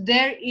 Because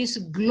there is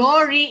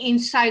glory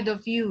inside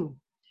of you.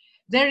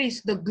 There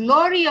is the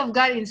glory of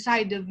God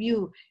inside of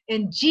you.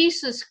 And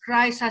Jesus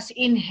Christ has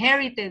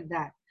inherited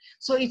that.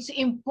 So it's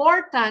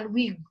important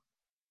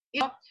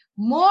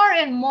more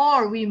and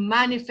more we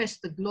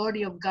manifest the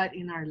glory of God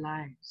in our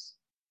lives.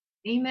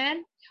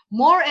 Amen?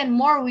 More and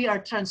more we are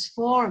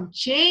transformed,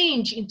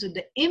 changed into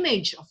the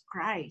image of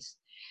Christ.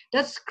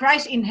 That's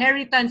Christ's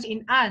inheritance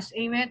in us.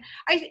 Amen?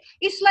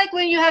 It's like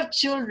when you have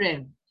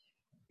children.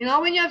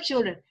 When you have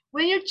children.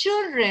 When your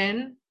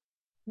children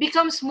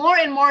becomes more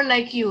and more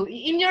like you,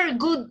 in your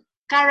good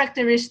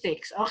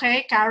characteristics.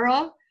 Okay,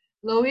 Carol,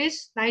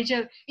 Lois,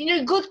 Nigel, in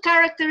your good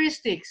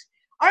characteristics.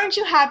 Aren't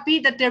you happy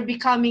that they're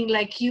becoming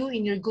like you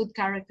in your good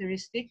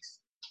characteristics?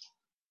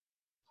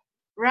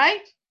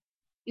 Right?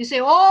 You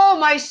say, oh,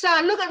 my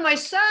son, look at my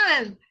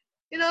son.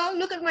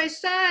 Look at my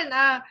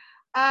son.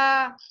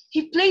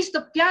 He plays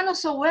the piano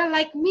so well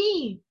like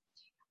me.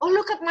 Oh,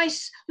 look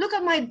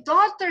at my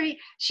daughter.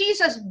 She's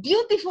as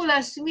beautiful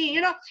as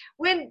me.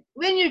 When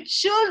your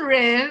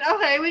children,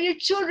 when your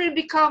children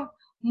become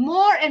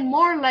more and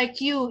more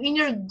like you in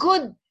your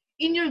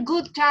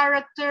good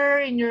character,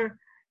 in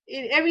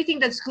everything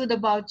that's good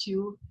about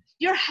you,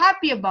 you're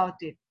happy about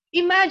it.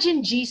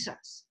 Imagine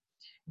Jesus.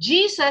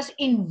 Jesus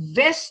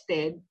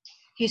invested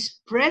his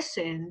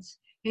presence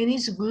and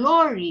his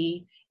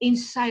glory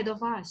inside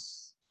of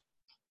us.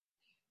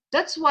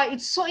 That's why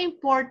it's so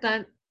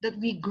important that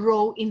we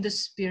grow in the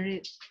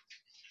Spirit.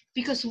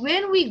 Because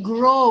when we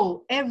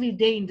grow every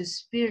day in the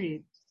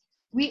Spirit,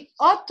 we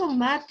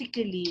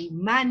automatically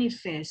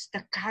manifest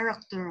the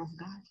character of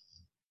God.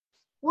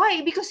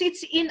 Why? Because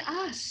it's in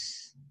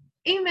us.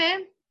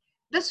 Amen?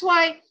 That's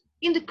why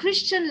in the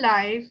Christian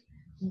life,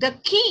 the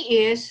key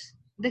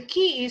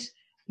is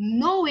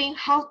knowing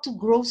how to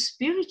grow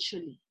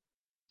spiritually.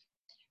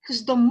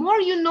 Because the more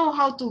you know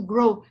how to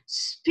grow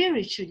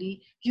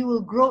spiritually, you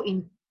will grow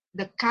in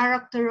the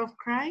character of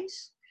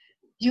Christ.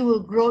 You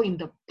will grow in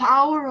the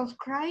power of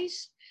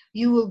Christ.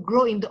 You will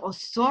grow in the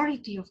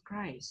authority of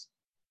Christ.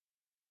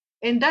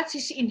 And that's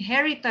his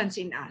inheritance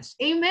in us.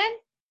 Amen?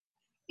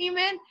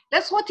 Amen?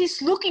 That's what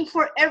he's looking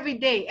for every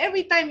day.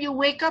 Every time you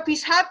wake up,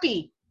 he's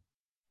happy.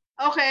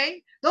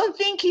 Okay? Don't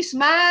think he's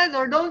mad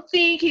or don't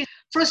think he's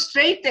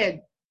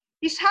frustrated.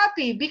 He's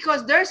happy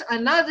because there's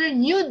another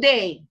new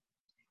day.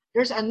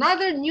 There's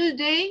another new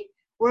day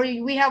where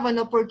we have an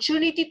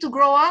opportunity to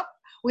grow up.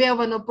 We have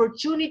an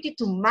opportunity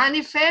to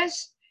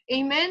manifest,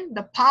 amen,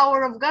 the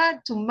power of God,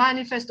 to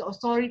manifest the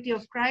authority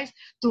of Christ,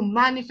 to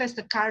manifest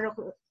the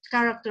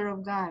character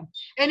of God.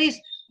 And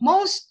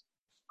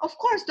of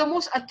course, the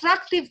most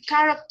attractive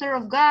character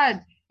of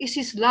God is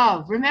his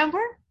love.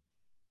 Remember?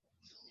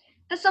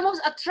 That's the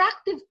most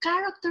attractive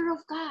character of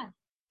God.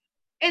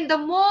 And the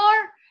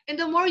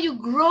more you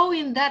grow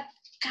in that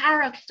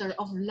character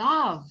of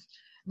love,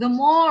 the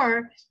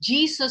more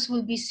Jesus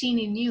will be seen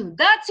in you.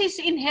 That's his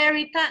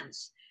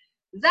inheritance.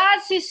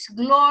 That's his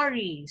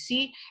glory.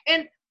 See?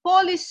 And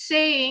Paul is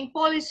saying,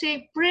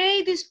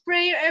 pray this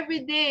prayer every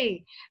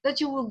day, that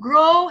you will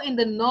grow in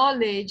the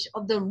knowledge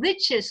of the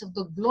riches of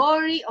the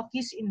glory of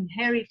his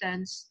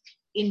inheritance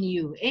in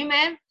you.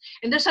 Amen?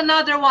 And there's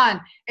another one.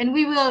 And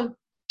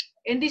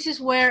this is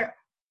where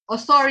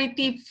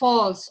authority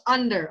falls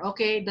under,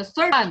 okay? The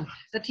third one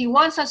that he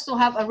wants us to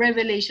have a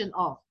revelation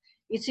of.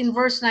 It's in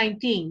verse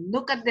 19.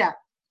 Look at that.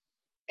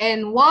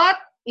 And what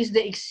is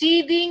the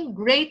exceeding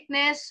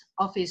greatness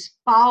of his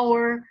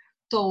power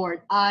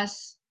toward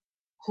us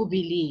who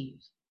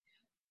believe?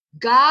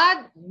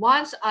 God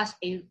wants us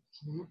to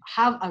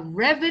have a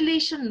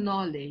revelation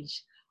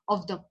knowledge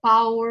of the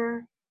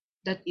power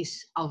that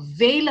is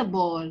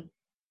available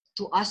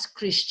to us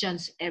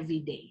Christians every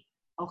day.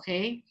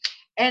 Okay?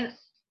 And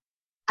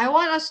I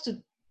want us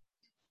to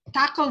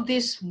tackle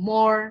this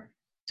more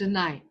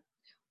tonight.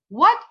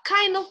 What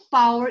kind of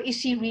power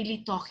is he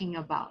really talking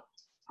about?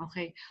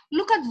 Okay,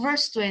 look at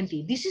verse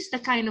 20. This is the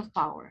kind of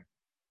power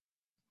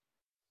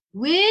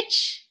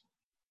which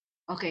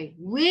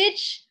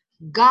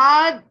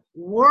God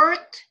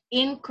worked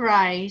in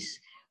Christ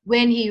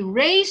when he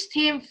raised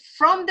him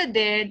from the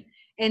dead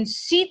and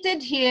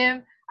seated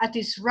him at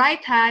his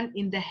right hand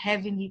in the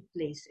heavenly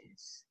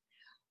places.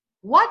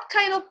 What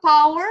kind of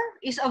power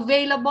is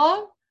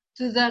available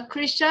to the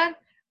Christian?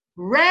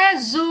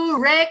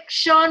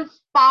 Resurrection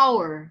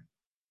power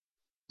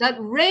that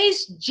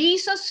raised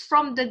Jesus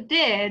from the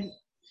dead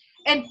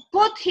and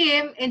put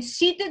him and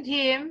seated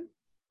him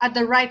at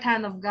the right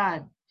hand of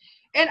God.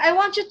 And I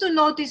want you to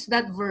notice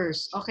that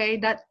verse, okay?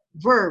 That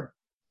verb.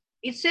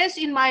 It says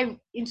in my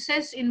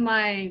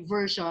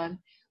version,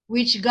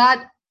 which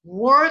God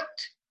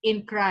worked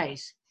in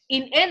Christ.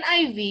 In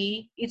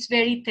NIV, it's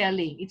very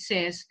telling. It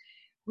says,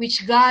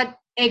 which God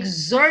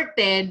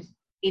exerted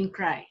in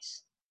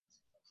Christ.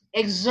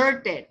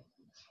 Exerted.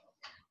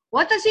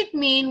 What does it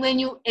mean when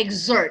you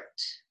exert?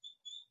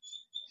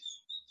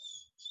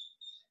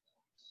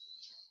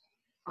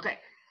 Okay.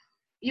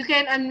 You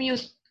can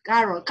unmute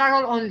Carol.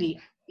 Carol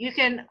only. You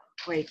can,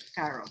 wait,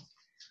 Carol.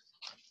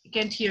 You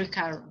can't hear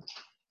Carol.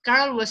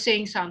 Carol was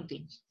saying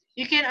something.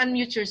 You can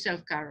unmute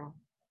yourself, Carol.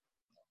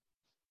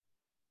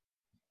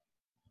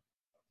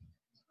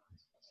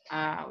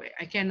 Wait,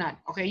 I cannot.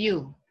 Okay,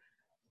 you.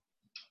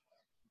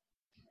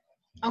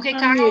 Okay,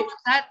 Carol,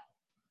 what's that?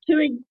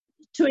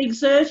 To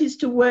exert is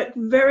to work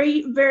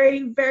very,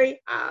 very,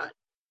 very hard.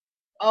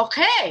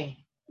 Okay.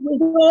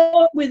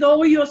 With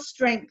all your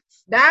strength.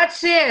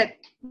 That's it.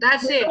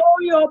 That's with it.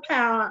 All your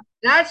power.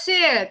 That's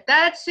it.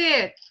 That's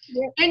it.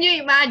 Yeah. Can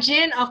you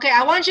imagine? Okay,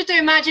 I want you to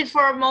imagine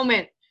for a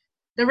moment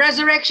the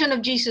resurrection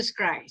of Jesus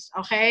Christ.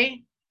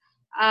 Okay.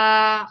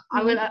 I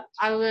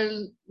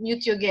will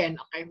mute you again.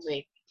 Okay,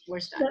 wait.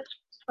 Where's that? That's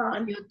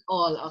fine. Mute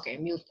all. Okay,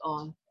 mute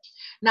on.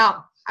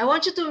 Now, I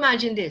want you to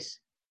imagine this.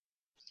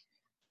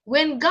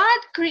 When God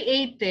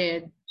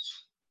created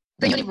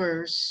the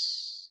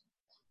universe,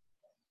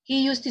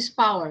 he used his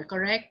power,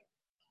 correct?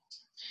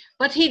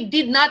 But he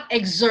did not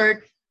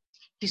exert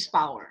his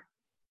power.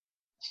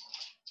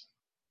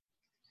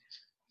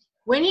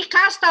 When he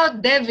cast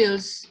out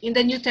devils in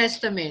the New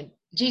Testament,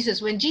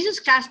 when Jesus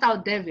cast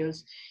out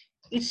devils,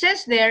 it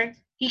says there,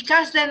 he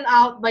cast them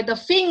out by the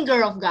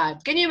finger of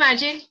God. Can you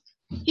imagine?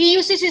 He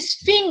uses his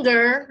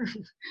finger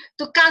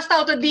to cast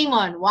out a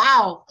demon.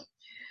 Wow.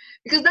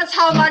 Because that's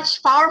how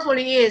much powerful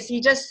he is.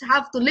 You just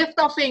have to lift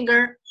a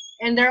finger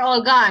and they're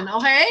all gone.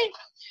 Okay?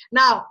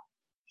 Now,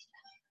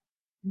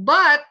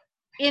 but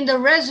in the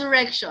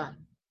resurrection,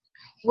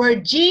 where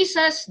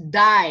Jesus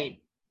died,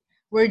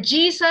 where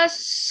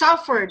Jesus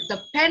suffered the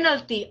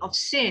penalty of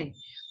sin,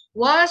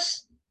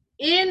 was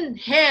in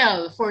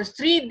hell for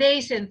 3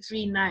 days and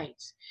 3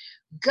 nights,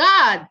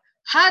 God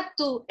had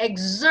to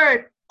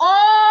exert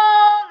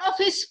all of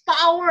his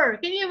power.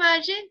 Can you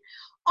imagine?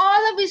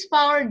 All of his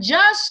power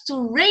just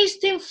to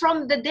raise him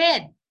from the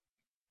dead.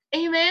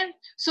 Amen?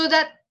 So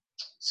that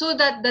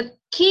the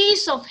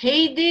keys of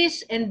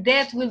Hades and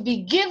death will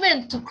be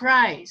given to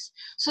Christ,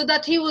 so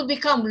that he will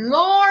become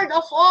Lord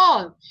of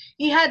all.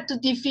 He had to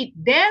defeat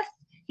death.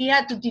 He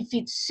had to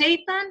defeat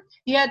Satan.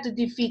 He had to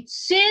defeat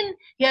sin.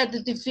 He had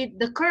to defeat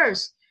the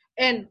curse.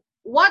 And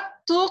what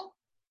took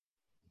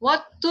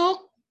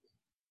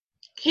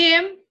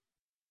him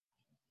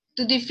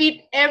to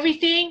defeat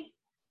everything?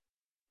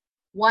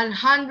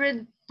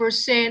 100%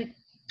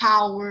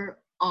 power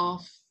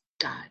of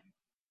God.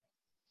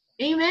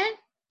 Amen?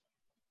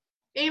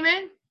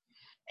 Amen?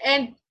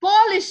 And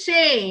Paul is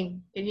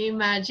saying, can you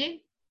imagine?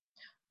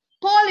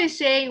 Paul is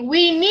saying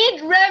we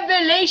need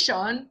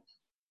revelation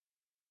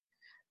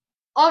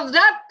of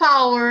that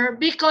power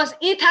because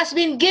it has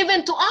been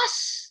given to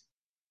us.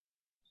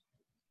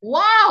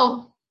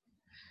 Wow!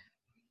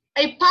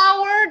 A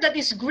power that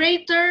is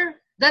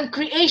greater than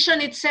creation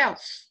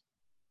itself.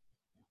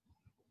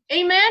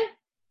 Amen?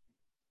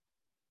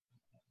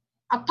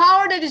 A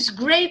power that is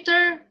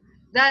greater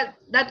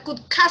that could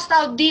cast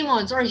out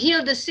demons or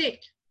heal the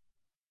sick.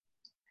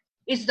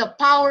 It's the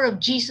power of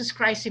Jesus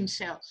Christ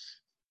himself.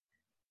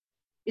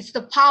 It's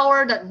the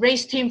power that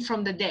raised him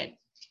from the dead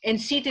and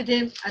seated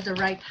him at the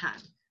right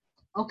hand.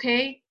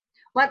 Okay?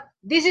 But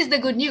this is the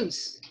good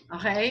news.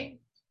 Okay?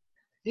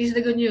 This is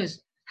the good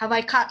news. Have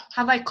I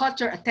caught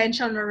your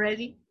attention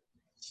already?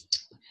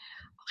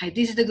 Okay,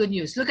 this is the good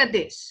news. Look at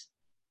this.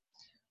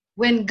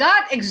 When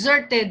God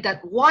exerted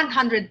that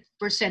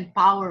 100%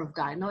 power of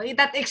God, no,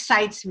 that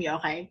excites me,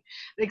 okay?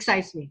 It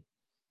excites me.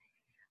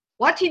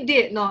 What he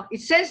did, no,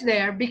 it says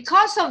there,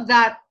 because of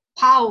that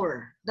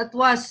power that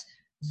was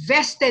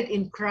vested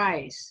in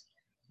Christ,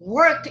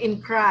 worked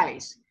in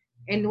Christ,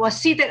 and was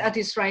seated at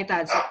his right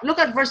hand. So look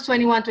at verse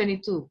 21,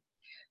 22.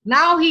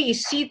 Now he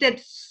is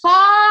seated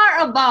far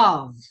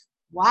above,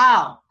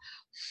 wow,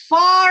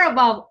 far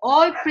above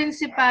all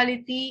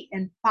principality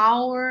and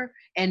power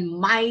and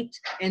might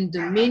and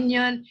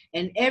dominion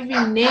and every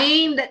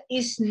name that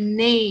is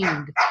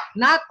named,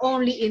 not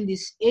only in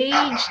this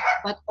age,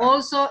 but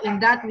also in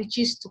that which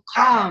is to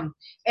come.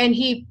 And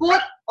he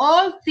put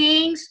all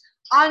things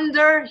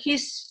under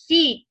his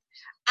feet.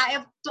 I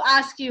have to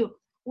ask you,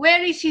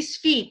 where is his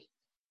feet?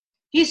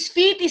 His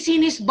feet is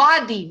in his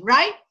body,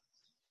 right?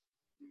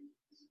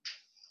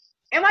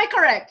 Am I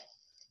correct?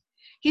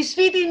 His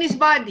feet in his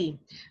body.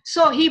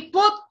 So he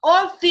put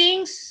all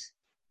things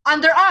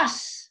under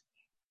us.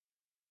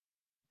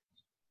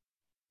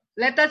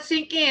 Let that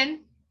sink in.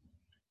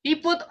 He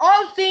put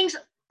all things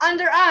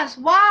under us.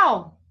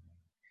 Wow.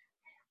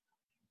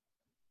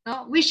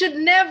 No, we should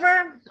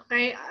never,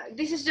 okay,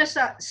 this is just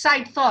a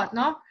side thought,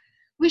 no?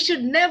 We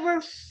should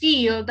never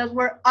feel that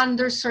we're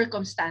under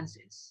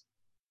circumstances.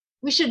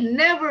 We should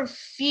never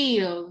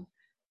feel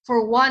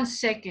for 1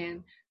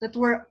 second that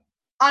we're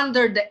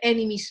under the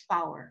enemy's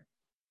power,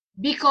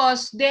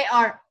 because they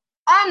are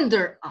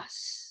under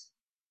us.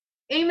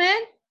 Amen?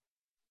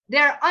 They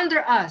are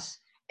under us.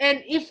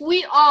 And if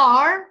we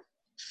are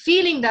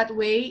feeling that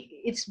way,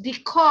 it's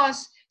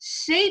because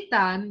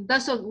Satan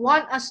doesn't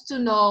want us to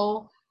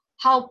know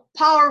how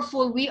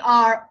powerful we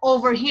are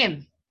over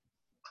him.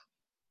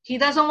 He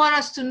doesn't want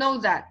us to know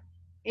that.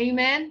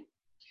 Amen?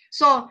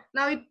 So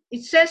now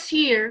it says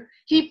here,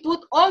 he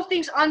put all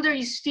things under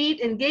his feet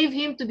and gave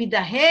him to be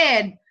the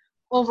head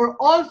over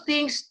all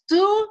things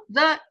to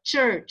the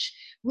church,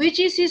 which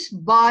is his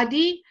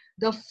body,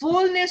 the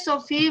fullness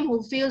of him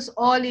who fills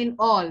all in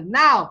all.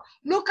 Now,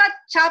 look at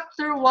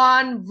chapter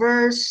 1,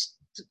 verse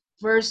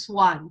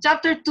 1.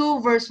 Chapter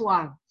 2, verse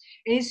 1.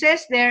 And it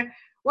says there,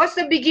 what's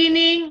the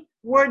beginning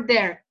word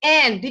there?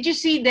 And. Did you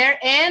see there?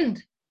 And.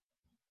 It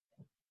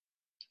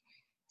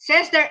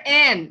says there,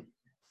 and.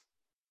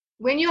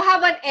 When you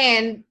have an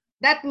and,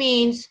 that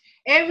means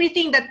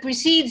everything that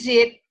precedes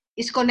it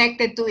is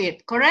connected to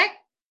it, correct?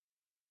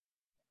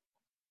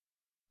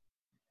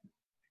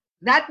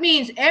 That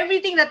means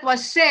everything that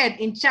was said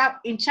in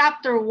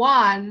chapter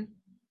 1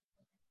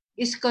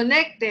 is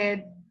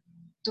connected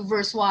to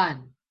verse 1.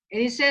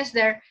 And it says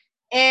there,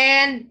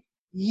 and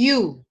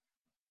you.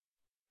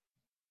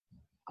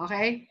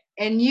 Okay?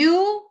 And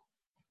you,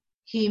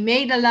 he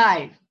made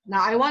alive.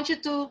 Now, I want you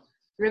to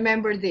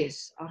remember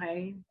this,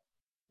 okay?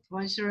 I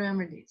want you to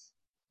remember this.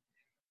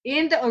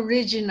 In the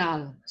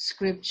original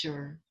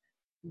scripture,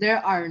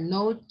 there are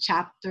no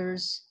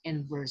chapters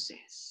and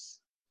verses.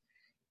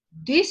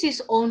 This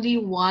is only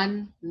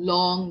one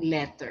long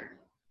letter.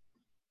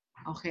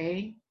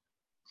 Okay?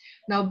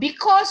 Now,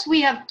 because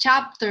we have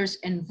chapters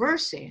and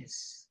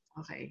verses,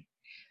 okay,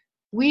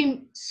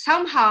 we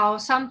somehow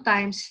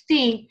sometimes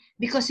think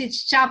because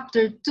it's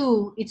chapter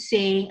 2, it's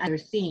saying another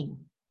thing.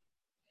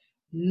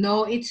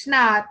 No, it's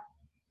not.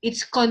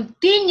 It's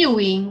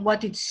continuing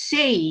what it's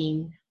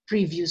saying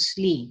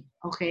previously.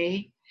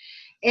 Okay?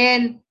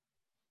 And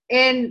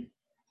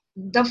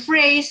the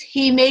phrase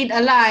he made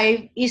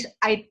alive is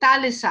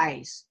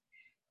italicized.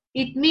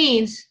 It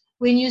means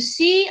when you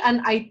see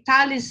an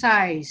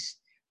italicized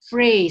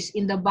phrase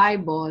in the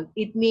Bible,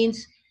 it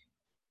means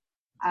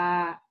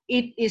that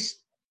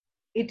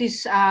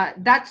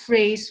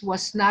phrase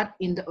was not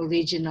in the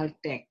original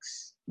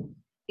text.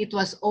 It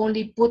was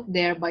only put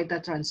there by the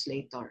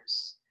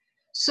translators.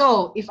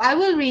 So if I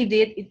will read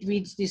it, it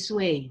reads this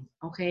way,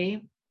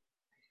 okay?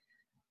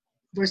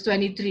 Verse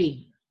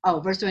 23. Oh,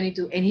 verse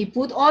 22. And he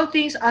put all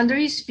things under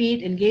his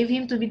feet and gave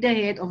him to be the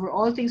head over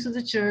all things of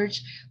the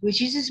church,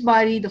 which is his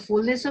body, the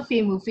fullness of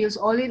him who fills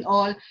all in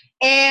all,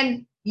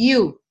 and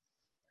you.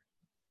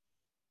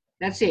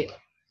 That's it.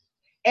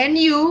 And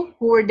you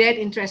who were dead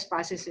in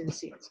trespasses and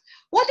sins.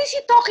 What is he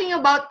talking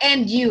about,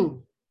 and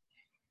you?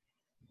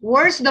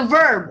 Where's the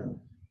verb?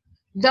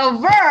 The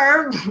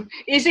verb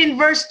is in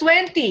verse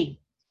 20.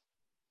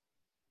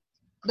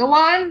 The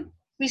one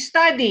we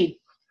studied.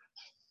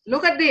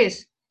 Look at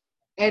this.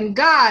 And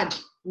God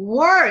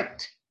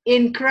worked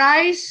in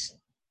Christ.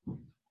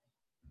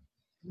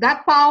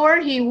 That power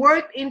he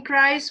worked in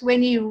Christ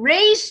when he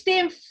raised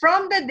him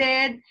from the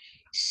dead,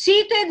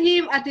 seated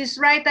him at his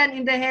right hand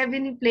in the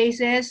heavenly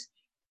places,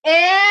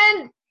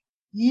 and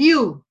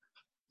you.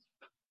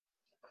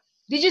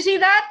 Did you see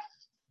that?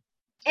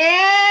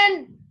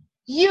 And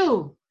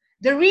you.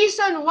 The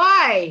reason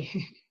why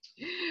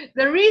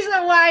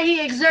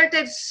he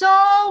exerted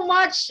so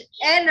much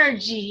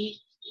energy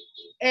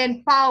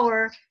and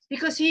power,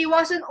 because he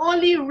wasn't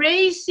only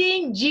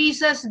raising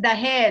Jesus the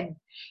head,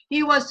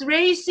 he was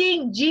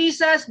raising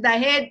Jesus the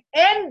head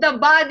and the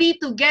body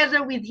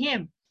together with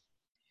him.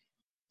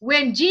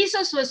 When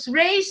Jesus was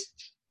raised,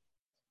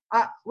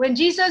 when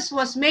Jesus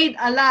was made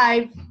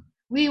alive,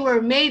 we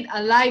were made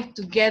alive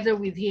together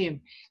with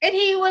him. And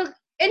he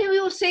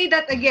will say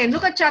that again.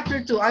 Look at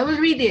chapter 2. I will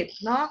read it.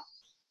 No?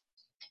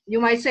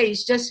 You might say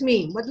it's just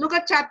me, but look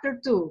at chapter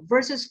 2,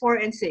 verses 4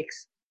 and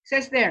 6. It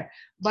says there,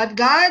 but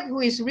God, who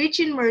is rich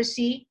in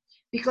mercy,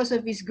 because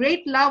of his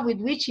great love with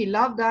which he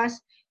loved us,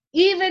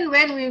 even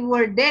when we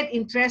were dead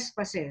in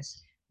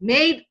trespasses,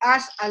 made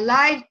us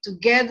alive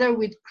together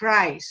with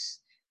Christ.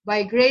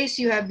 By grace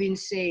you have been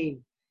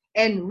saved,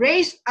 and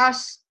raised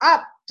us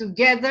up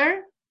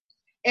together,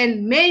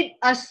 and made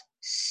us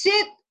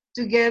sit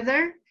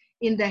together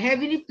in the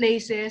heavenly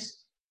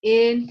places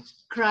in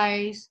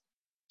Christ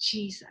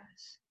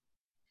Jesus.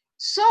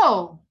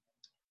 So,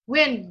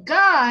 when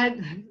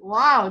God,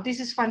 wow, this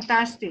is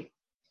fantastic.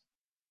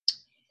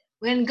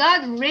 When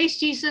God raised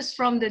Jesus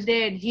from the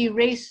dead, he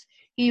raised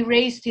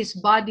his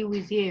body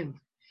with him.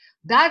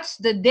 That's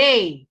the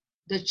day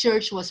the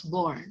church was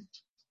born,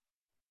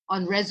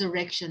 on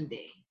Resurrection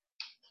Day.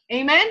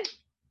 Amen?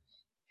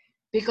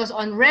 Because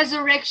on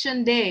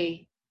Resurrection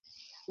Day,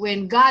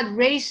 when God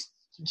raised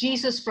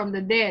Jesus from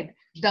the dead,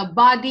 the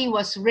body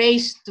was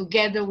raised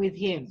together with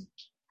him.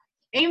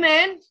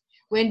 Amen?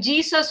 When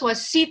Jesus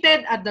was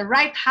seated at the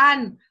right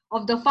hand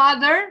of the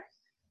Father,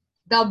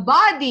 the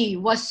body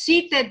was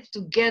seated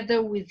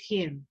together with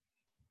him.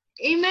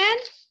 Amen?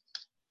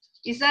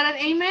 Is that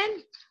an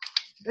amen?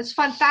 That's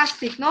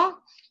fantastic, no?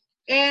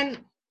 And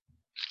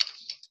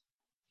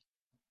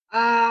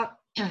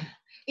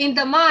in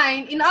the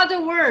mind, in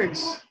other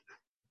words,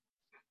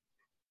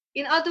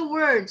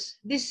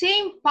 the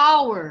same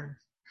power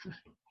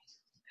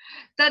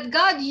that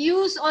God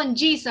used on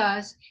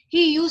Jesus,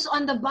 he used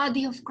on the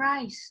body of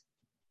Christ.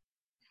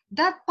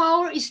 That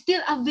power is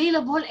still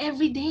available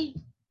every day.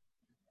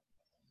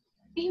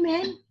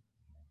 Amen.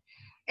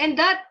 And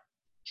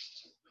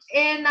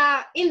in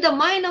the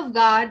mind of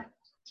God,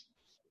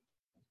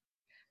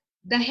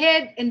 the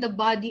head and the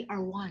body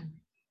are one.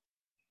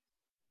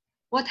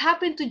 What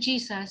happened to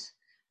Jesus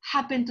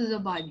happened to the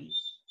body.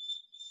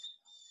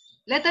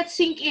 Let that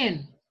sink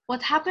in.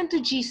 What happened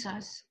to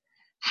Jesus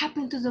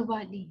happened to the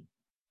body.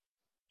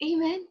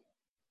 Amen.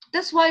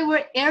 That's why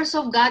we're heirs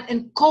of God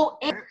and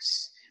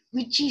co-heirs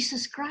with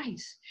Jesus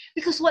Christ.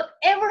 Because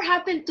whatever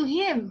happened to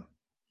him,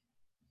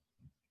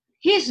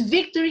 his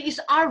victory is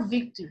our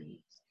victory.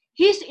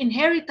 His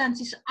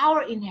inheritance is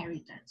our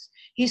inheritance.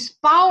 His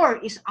power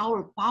is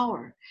our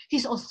power.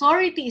 His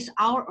authority is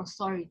our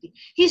authority.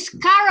 His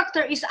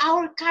character is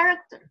our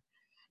character.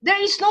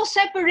 There is no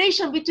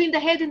separation between the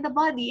head and the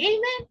body.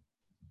 Amen.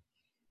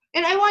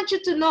 And I want you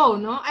to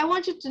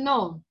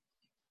know,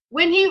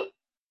 when do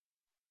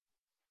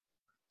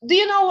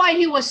you know why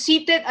he was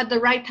seated at the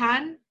right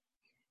hand?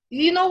 Do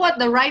you know what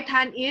the right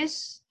hand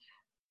is?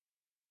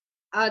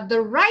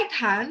 The right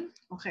hand,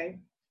 okay.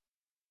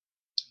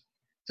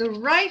 The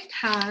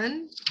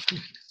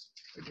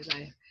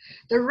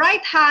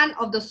right hand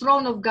of the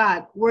throne of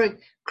God, where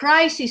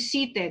Christ is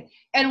seated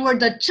and where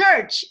the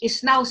church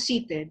is now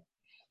seated,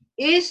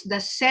 is the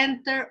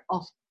center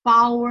of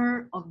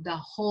power of the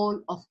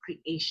whole of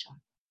creation.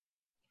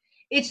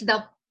 It's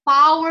the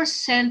power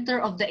center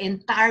of the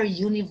entire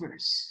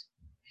universe.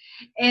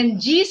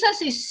 And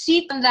Jesus is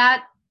seated on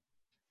that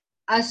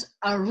as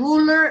a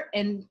ruler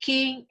and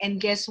king. And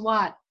guess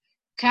what?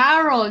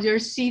 Carol, you're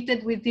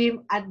seated with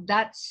him at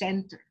that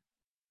center.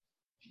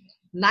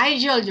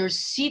 Nigel, you're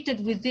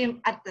seated with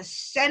him at the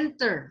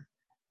center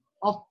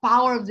of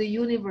power of the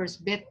universe.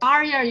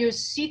 Betaria, you're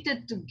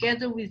seated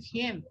together with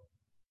him.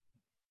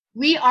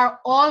 We are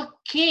all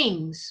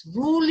kings,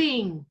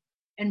 ruling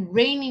and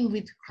reigning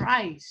with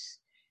Christ.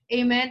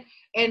 Amen.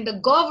 And the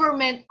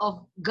government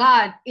of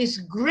God is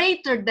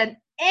greater than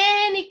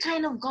any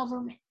kind of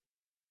government.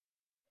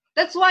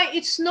 That's why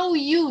it's no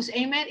use,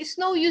 amen. It's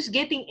no use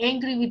getting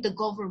angry with the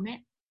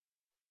government.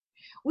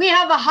 We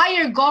have a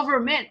higher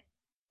government.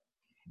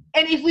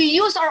 And if we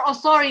use our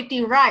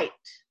authority right,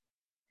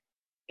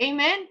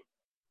 amen,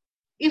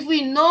 if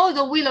we know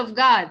the will of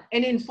God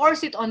and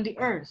enforce it on the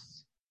earth,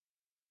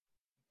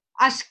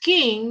 as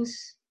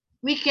kings,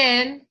 we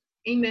can,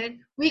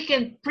 amen, we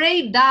can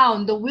pray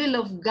down the will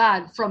of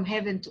God from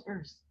heaven to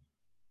earth.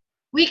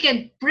 We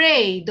can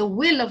pray the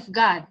will of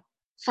God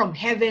from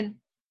heaven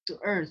to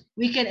earth.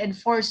 We can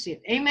enforce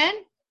it. Amen?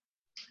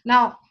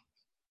 Now,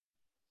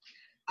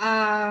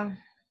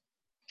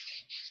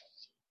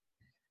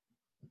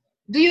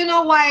 do you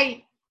know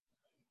why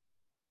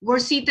we're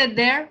seated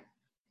there?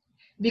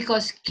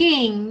 Because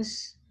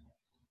kings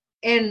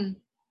and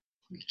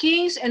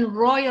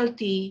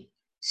royalty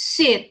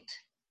sit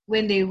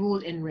when they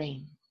rule and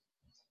reign.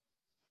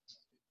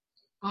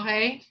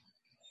 Okay?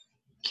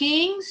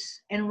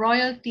 Kings and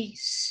royalty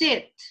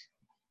sit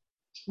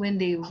when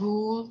they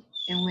rule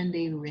and when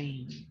they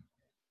reign.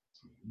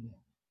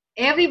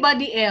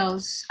 Everybody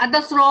else at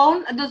the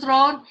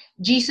throne,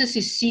 Jesus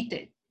is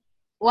seated.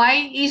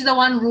 Why? He's the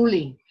one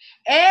ruling.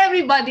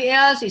 Everybody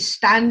else is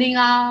standing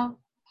up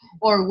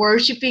or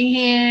worshiping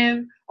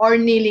him or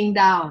kneeling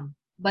down.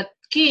 But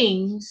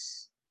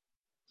kings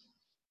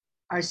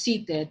are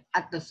seated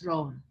at the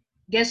throne.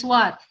 Guess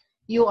what?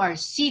 You are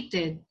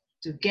seated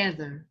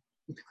together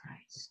with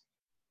Christ.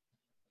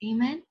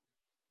 Amen?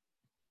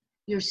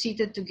 You're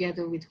seated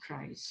together with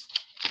Christ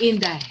in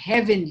the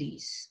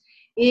heavenlies.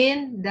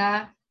 In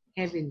the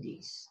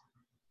heavenlies.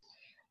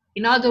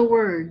 In other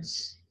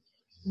words,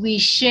 we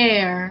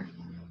share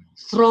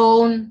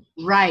throne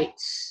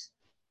rights.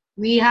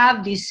 We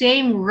have the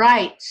same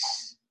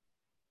rights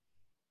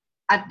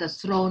at the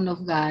throne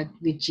of God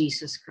with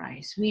Jesus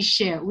Christ.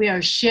 We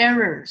are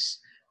sharers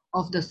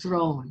of the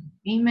throne.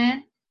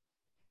 Amen.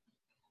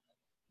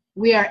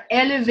 We are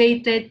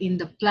elevated in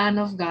the plan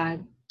of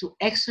God to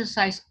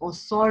exercise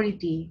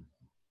authority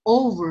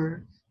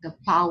over the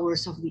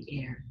powers of the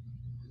air.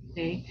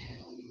 Okay?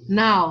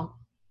 Now,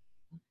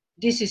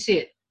 this is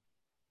it.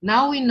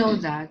 Now we know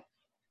that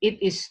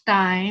it is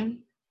time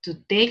to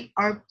take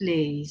our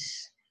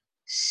place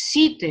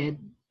seated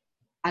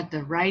at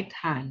the right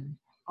hand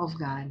of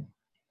God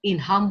in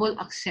humble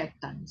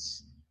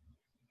acceptance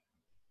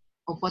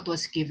of what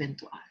was given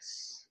to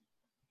us.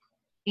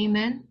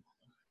 Amen?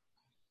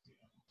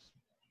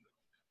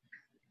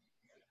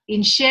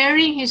 In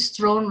sharing his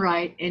throne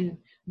right and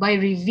by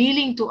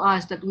revealing to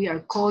us that we are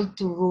called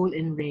to rule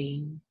and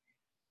reign,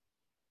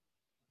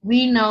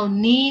 we now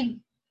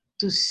need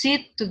to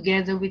sit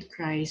together with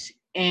Christ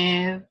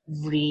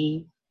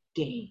every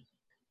day.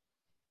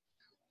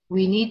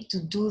 We need to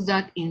do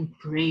that in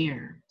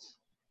prayer.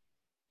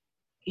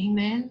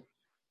 Amen?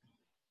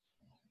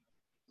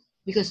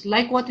 Because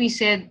like what we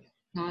said,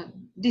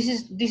 this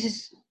is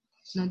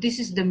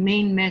the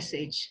main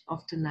message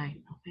of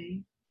tonight,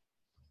 okay?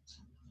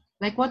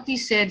 Like what we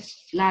said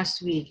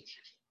last week,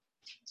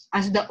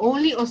 as the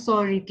only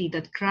authority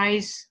that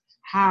Christ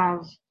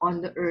have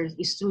on the earth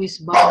is through his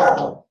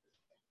body.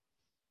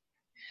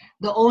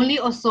 The only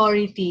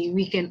authority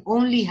we can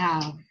only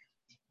have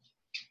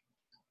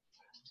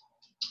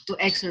to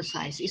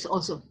exercise is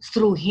also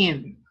through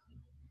him.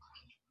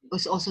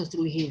 It's also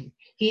through him.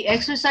 He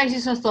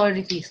exercises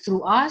authority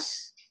through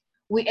us.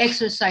 We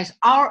exercise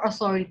our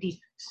authority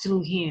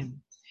through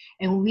him.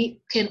 And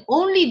we can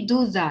only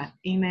do that,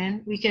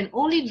 amen? We can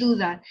only do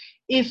that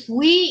if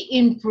we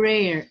in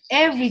prayer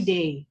every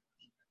day,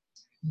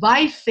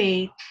 by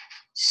faith,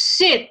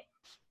 sit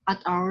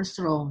at our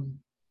throne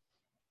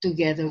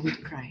together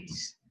with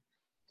Christ.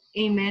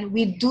 Amen?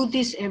 We do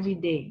this every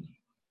day.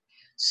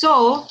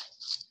 So,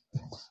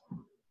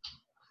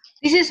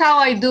 this is how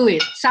I do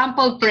it.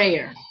 Sample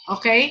prayer,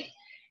 okay?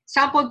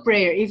 Sample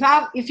prayer.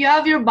 If you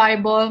have your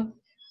Bible,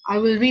 I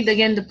will read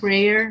again the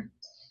prayer,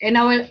 and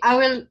I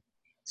will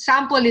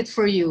sample it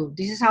for you.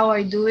 This is how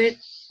I do it.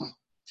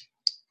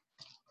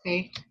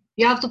 Okay?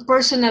 You have to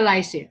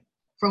personalize it.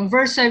 From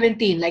verse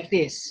 17, like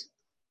this.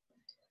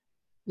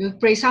 We'll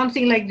pray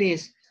something like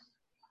this.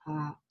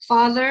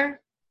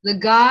 Father, the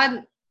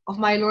God of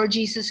my Lord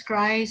Jesus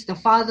Christ, the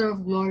Father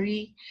of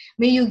glory,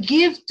 may you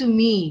give to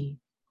me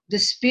the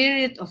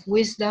spirit of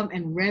wisdom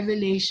and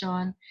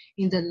revelation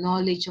in the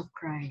knowledge of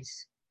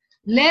Christ.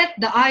 Let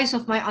the eyes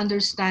of my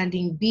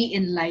understanding be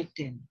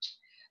enlightened,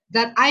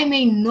 that I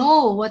may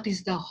know what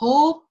is the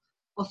hope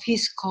of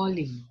his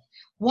calling,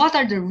 what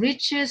are the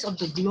riches of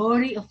the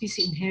glory of his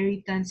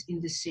inheritance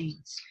in the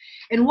saints,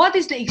 and what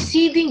is the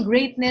exceeding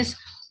greatness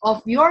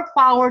of your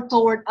power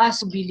toward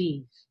us who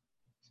believe,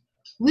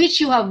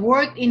 which you have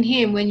worked in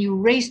him when you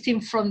raised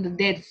him from the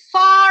dead,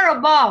 far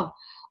above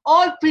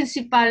all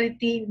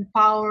principality and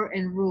power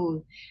and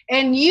rule.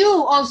 And you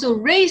also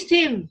raised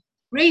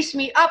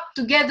me up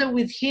together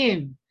with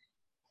him,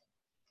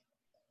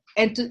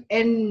 and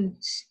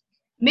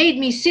made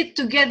me sit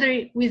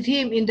together with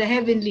him in the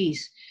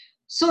heavenlies,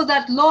 so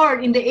that,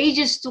 Lord, in the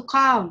ages to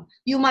come,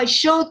 you might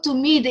show to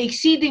me the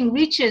exceeding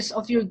riches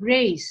of your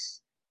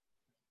grace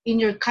in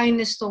your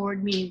kindness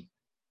toward me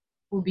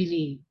who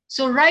believe.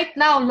 So right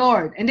now,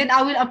 Lord, and then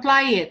I will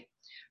apply it.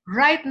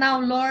 Right now,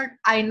 Lord,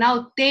 I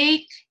now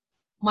take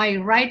my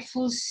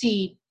rightful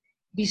seat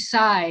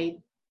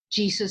beside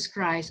Jesus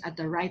Christ at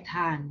the right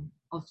hand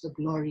of the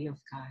glory of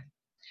God,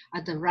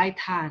 at the right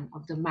hand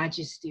of the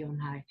majesty on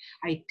high.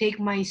 I take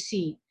my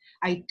seat.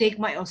 I take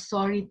my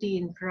authority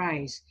in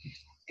Christ.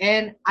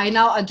 And I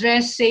now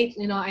address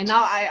Satan,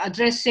 I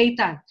address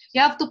Satan.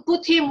 You have to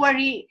put him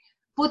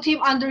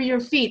under your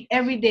feet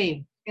every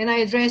day. And I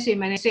address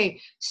him and I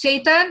say,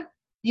 Satan,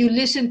 you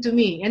listen to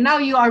me. And now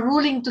you are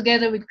ruling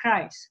together with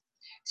Christ.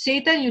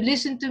 Satan, you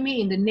listen to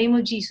me in the name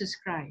of Jesus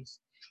Christ.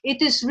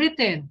 It is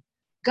written,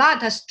 God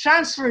has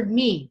transferred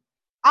me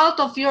out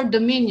of your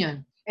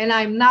dominion, and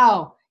I'm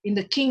now in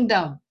the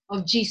kingdom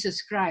of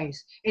Jesus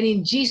Christ. And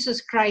in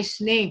Jesus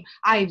Christ's name,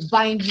 I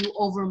bind you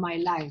over my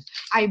life.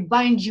 I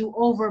bind you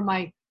over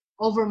my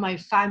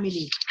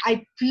family.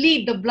 I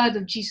plead the blood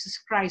of Jesus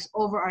Christ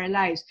over our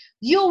lives.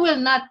 You will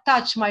not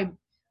touch my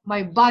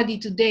body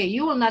today.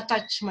 You will not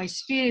touch my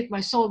spirit,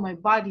 my soul, my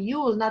body. You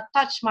will not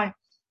touch my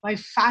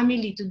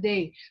family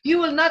today. You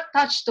will not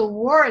touch the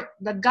work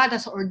that God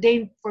has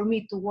ordained for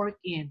me to work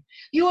in.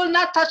 You will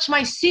not touch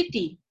my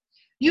city.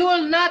 You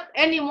will not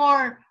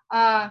anymore,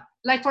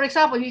 like for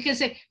example, you can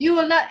say, you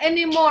will not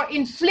anymore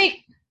inflict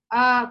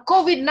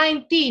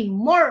COVID-19,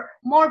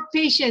 more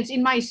patients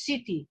in my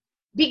city.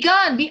 Be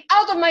gone, be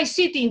out of my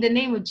city in the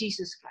name of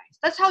Jesus Christ.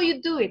 That's how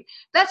you do it.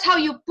 That's how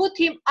you put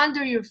him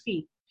under your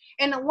feet.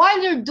 And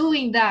while you're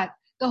doing that,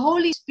 the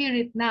Holy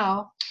Spirit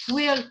now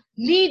will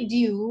lead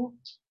you,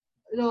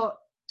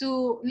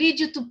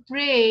 to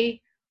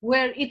pray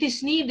where it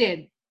is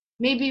needed,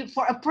 maybe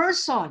for a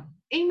person.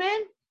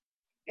 Amen.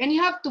 And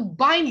you have to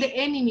bind the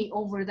enemy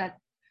over that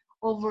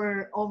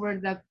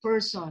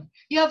person.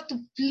 You have to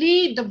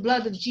plead the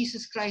blood of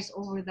Jesus Christ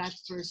over that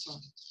person.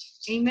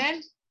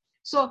 Amen.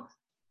 So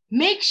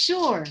make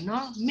sure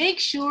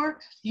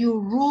you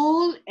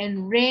rule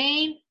and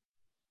reign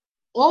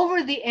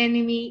over the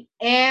enemy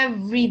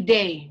every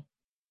day.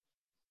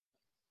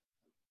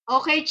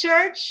 Okay,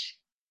 church?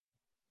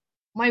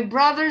 My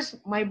brothers,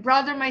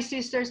 my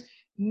sisters,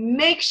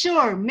 make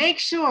sure,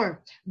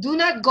 do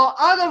not go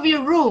out of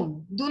your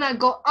room. Do not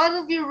go out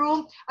of your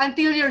room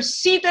until you're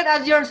seated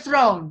at your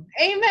throne.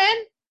 Amen?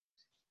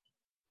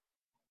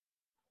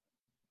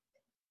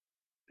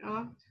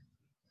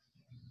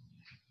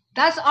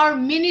 That's our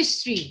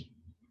ministry.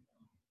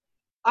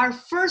 Our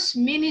first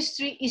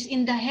ministry is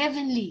in the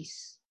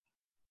heavenlies.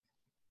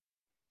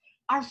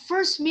 Our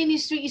first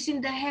ministry is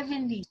in the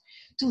heavenlies.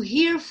 To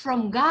hear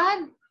from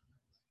God.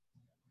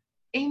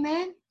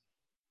 Amen?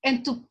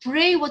 And to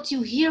pray what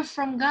you hear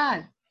from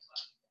God.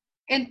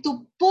 And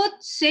to put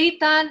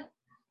Satan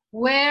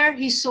where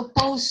he's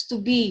supposed to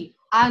be,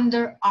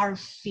 under our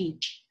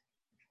feet.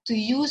 To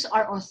use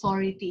our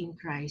authority in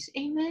Christ.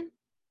 Amen?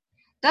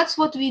 That's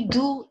what we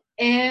do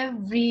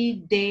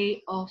every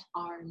day of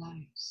our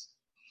lives.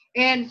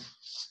 And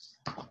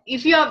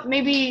if you have,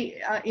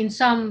 maybe in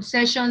some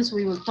sessions,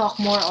 we will talk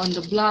more on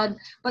the blood,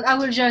 but I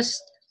will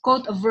just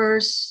quote a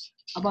verse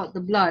about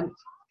the blood.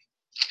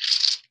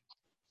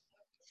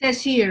 It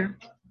says here,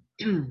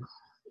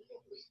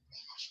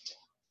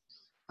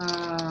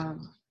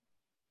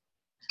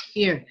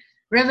 here,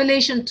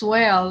 Revelation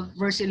 12,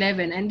 verse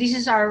 11, and this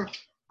is our,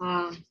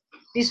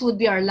 this would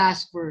be our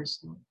last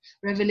verse.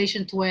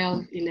 Revelation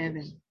 12,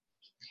 11.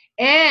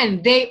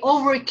 And they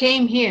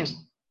overcame him.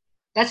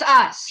 That's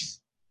us.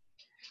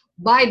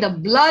 By the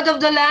blood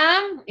of the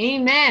Lamb,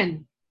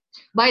 amen.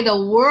 By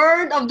the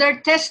word of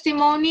their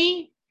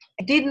testimony,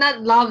 did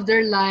not love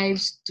their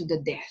lives to the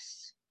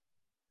death.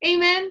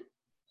 Amen.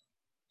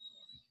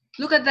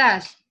 Look at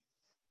that.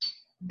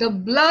 The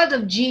blood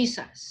of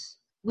Jesus.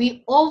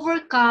 We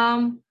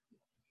overcome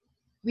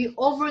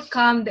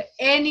the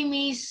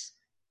enemy's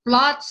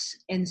plots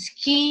and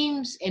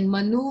schemes and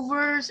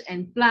maneuvers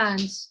and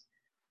plans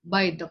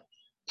by the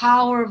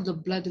power of the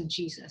blood of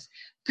Jesus.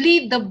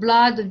 Plead the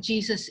blood of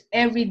Jesus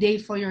every day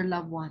for your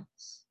loved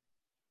ones.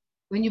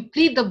 When you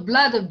plead the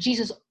blood of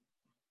Jesus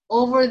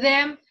over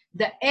them,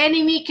 the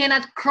enemy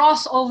cannot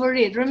cross over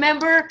it.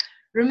 Remember,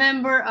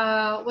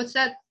 what's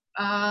that?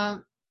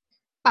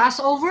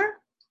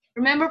 Passover?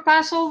 Remember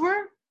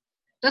Passover?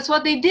 That's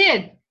what they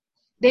did.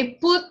 They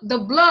put the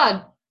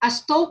blood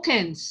as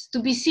tokens to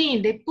be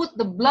seen. They put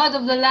the blood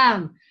of the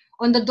Lamb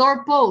on the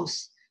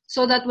doorpost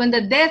so that when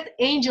the death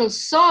angel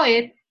saw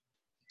it,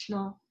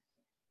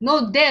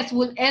 no death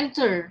will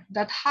enter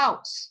that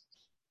house.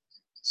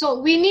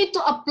 So we need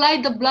to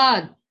apply the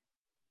blood.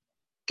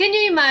 Can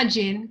you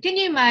imagine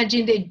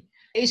the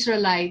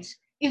Israelites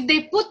if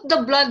they put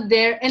the blood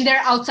there and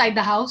they're outside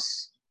the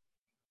house?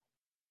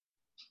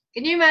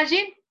 Can you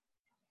imagine?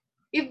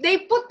 If they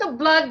put the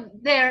blood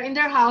there in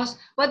their house,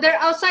 but they're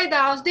outside the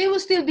house, they will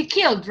still be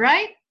killed,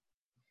 right?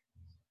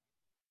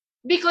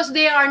 Because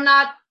they are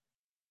not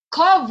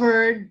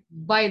covered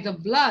by the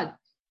blood.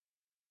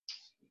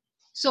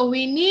 So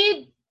we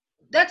need,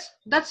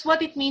 that's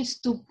what it means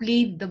to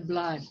plead the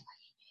blood.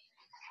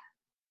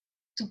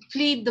 To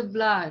plead the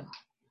blood.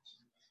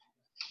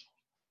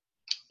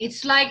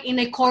 It's like in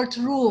a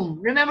courtroom.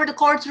 Remember the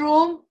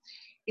courtroom?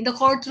 In the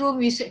courtroom,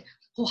 we say,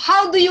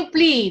 how do you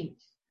plead?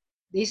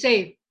 They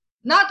say,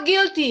 not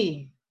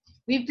guilty.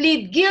 We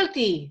plead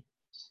guilty.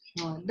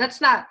 No, that's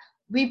not.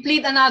 We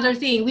plead another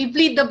thing. We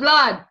plead the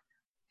blood.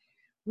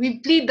 We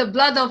plead the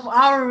blood of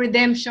our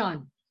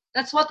redemption.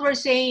 That's what we're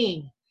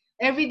saying.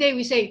 Every day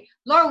we say,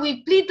 Lord,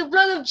 we plead the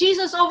blood of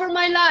Jesus over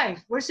my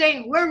life. We're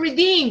saying we're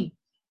redeemed.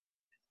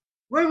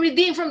 We're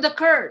redeemed from the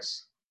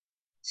curse.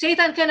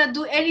 Satan cannot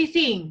do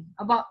anything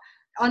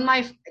on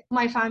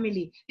my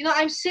family.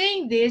 I'm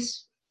saying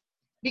this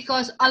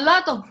because a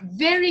lot of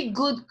very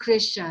good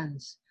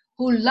Christians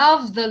who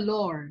love the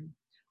Lord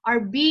are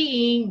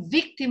being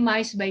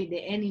victimized by the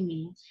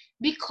enemy,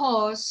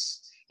 because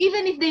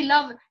even if they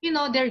love,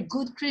 they're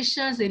good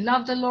Christians, they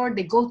love the Lord,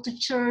 they go to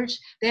church,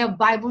 they have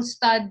Bible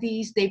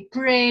studies, they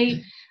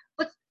pray.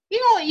 But,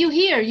 you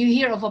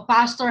hear of a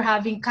pastor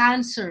having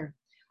cancer,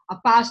 a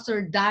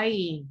pastor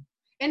dying.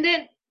 And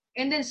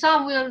then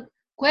some will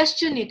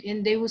question it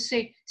and they will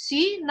say,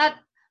 see, not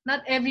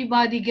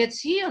everybody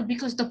gets healed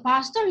because the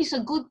pastor is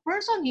a good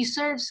person. He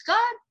serves God.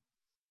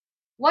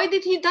 Why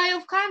did he die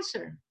of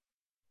cancer?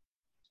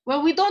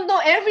 Well, we don't know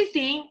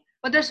everything,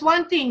 but there's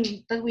one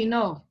thing that we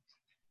know.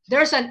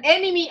 There's an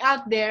enemy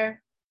out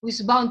there who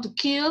is bound to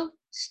kill,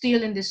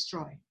 steal, and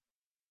destroy.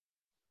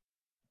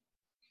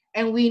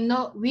 And we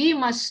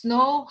must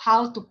know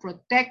how to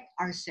protect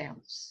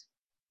ourselves.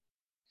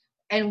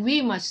 And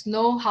we must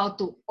know how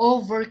to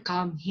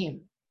overcome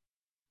him.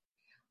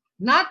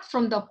 Not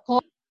from the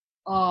point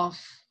of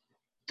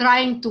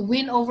trying to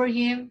win over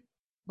him,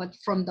 but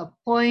from the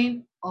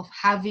point of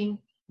having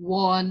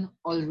won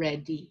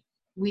already.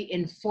 We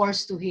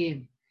enforce to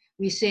him.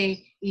 We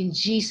say, in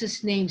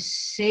Jesus' name,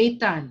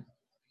 Satan,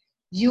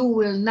 you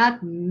will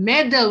not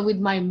meddle with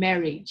my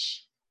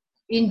marriage.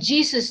 In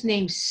Jesus'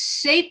 name,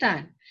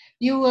 Satan,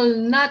 you will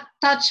not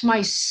touch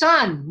my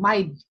son,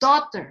 my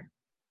daughter.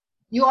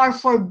 You are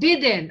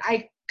forbidden.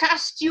 I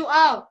cast you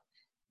out.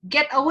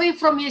 Get away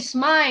from his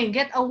mind.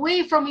 Get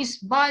away from his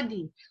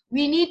body.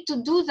 We need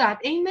to do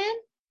that. Amen?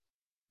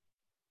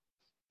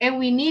 And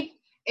we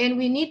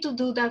need to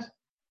do that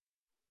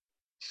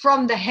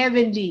from the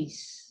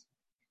heavenlies,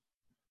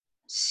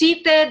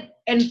 seated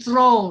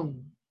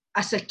enthroned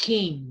as a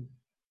king.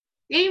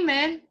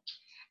 Amen.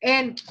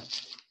 And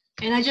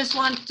I just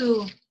want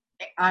to,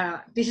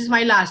 this is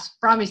my last,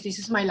 promise, this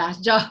is my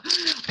last. Job,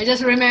 I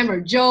just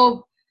remember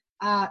Job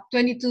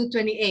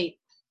 22:28.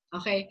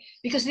 Okay?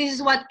 Because this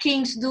is what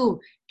kings do.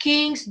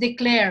 Kings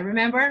declare,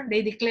 remember?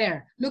 They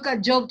declare. Look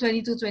at Job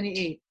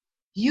 22:28.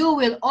 You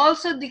will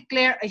also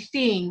declare a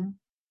thing,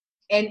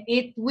 and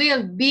it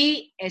will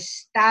be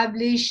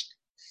established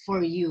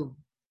for you.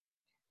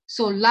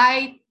 So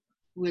light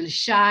will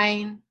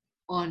shine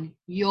on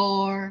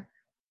your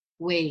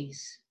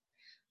ways.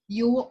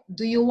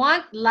 Do you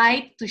want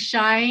light to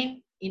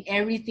shine in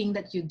everything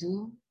that you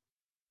do?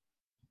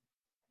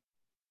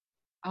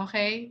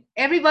 Okay?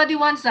 Everybody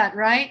wants that,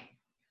 right?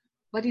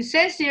 But it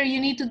says here you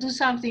need to do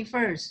something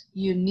first.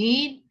 You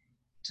need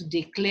to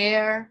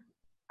declare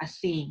a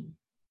thing.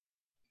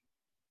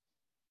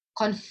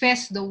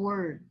 Confess the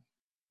word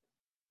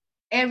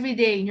every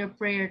day in your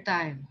prayer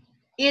time.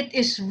 It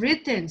is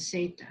written,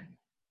 Satan.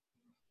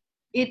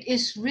 It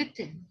is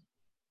written.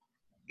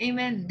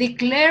 Amen.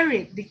 Declare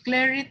it.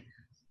 Declare it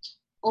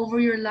over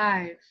your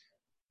life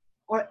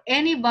or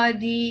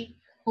anybody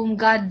whom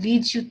God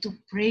leads you to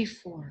pray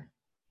for,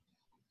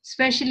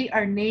 especially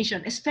our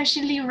nation,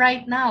 especially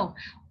right now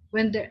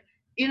when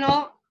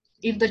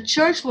if the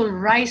church will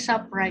rise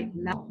up right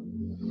now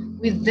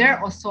with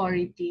their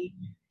authority,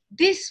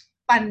 this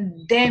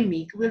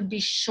pandemic will be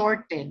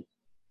shortened.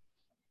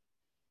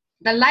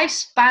 The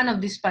lifespan of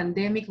this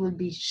pandemic will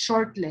be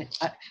shortened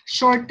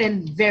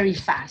very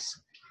fast.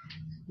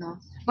 No?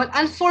 But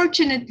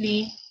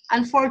unfortunately,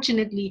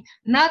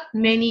 not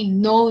many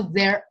know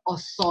their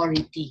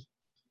authority.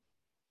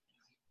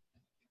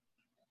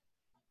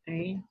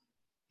 Okay?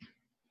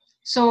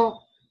 So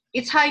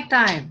it's high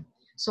time.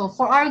 So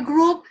for our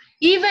group,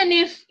 even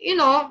if,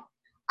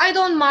 I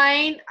don't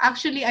mind,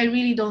 actually, I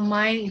really don't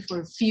mind if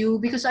we're few,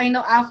 because I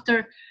know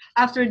after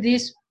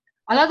this,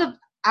 a lot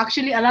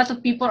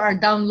of people are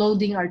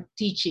downloading our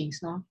teachings,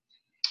 no?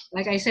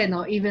 Like I said,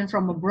 no, even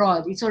from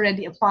abroad, it's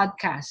already a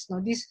podcast.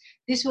 No,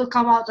 this will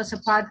come out as a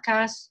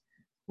podcast.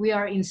 We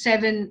are in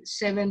seven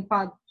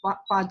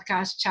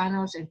podcast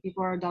channels, and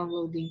people are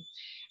downloading.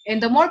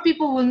 And the more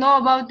people will know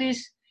about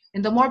this,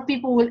 and the more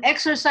people will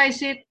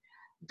exercise it,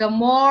 the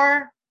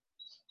more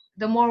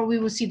we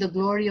will see the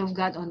glory of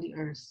God on the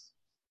earth.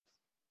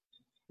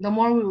 The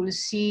more we will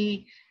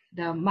see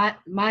the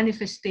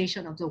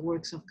manifestation of the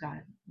works of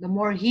God. The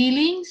more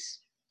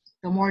healings,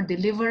 the more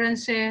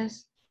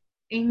deliverances,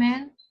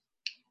 amen.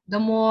 The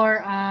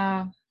more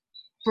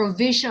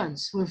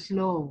provisions will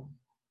flow.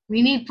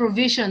 We need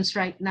provisions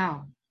right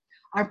now.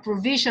 Our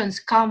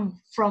provisions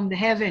come from the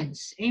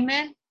heavens.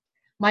 Amen.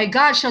 My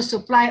God shall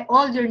supply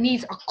all your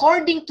needs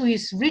according to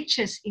his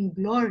riches in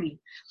glory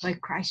by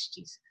Christ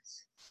Jesus.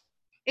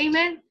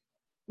 Amen.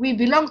 We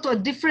belong to a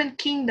different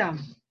kingdom.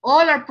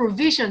 All our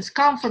provisions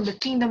come from the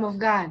kingdom of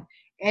God.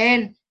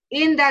 And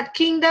in that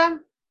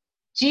kingdom,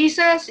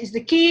 Jesus is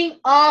the King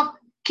of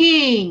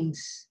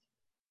Kings.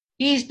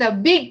 He's the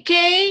big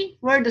K,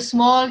 we're the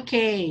small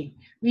K.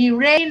 We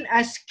reign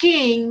as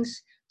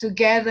kings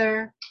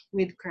together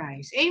with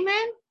Christ.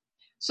 Amen?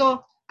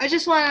 So I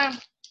just want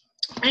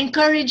to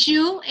encourage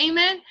you,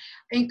 amen?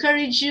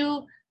 Encourage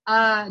you,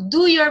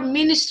 do your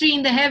ministry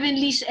in the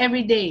heavenlies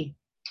every day.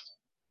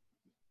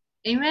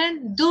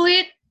 Amen? Do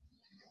it,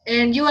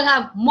 and you will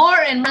have more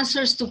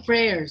answers to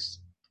prayers.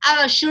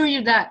 I'll assure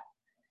you that.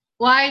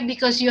 Why?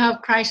 Because you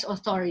have Christ's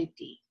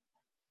authority.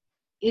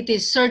 It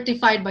is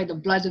certified by the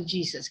blood of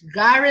Jesus,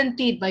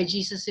 guaranteed by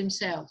Jesus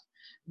himself,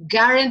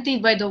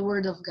 guaranteed by the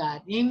word of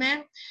God.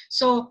 Amen?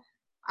 So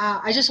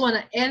I just want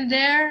to end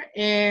there,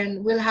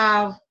 and we'll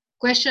have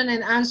question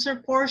and answer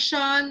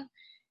portion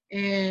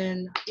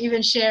and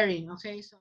even sharing. Okay? So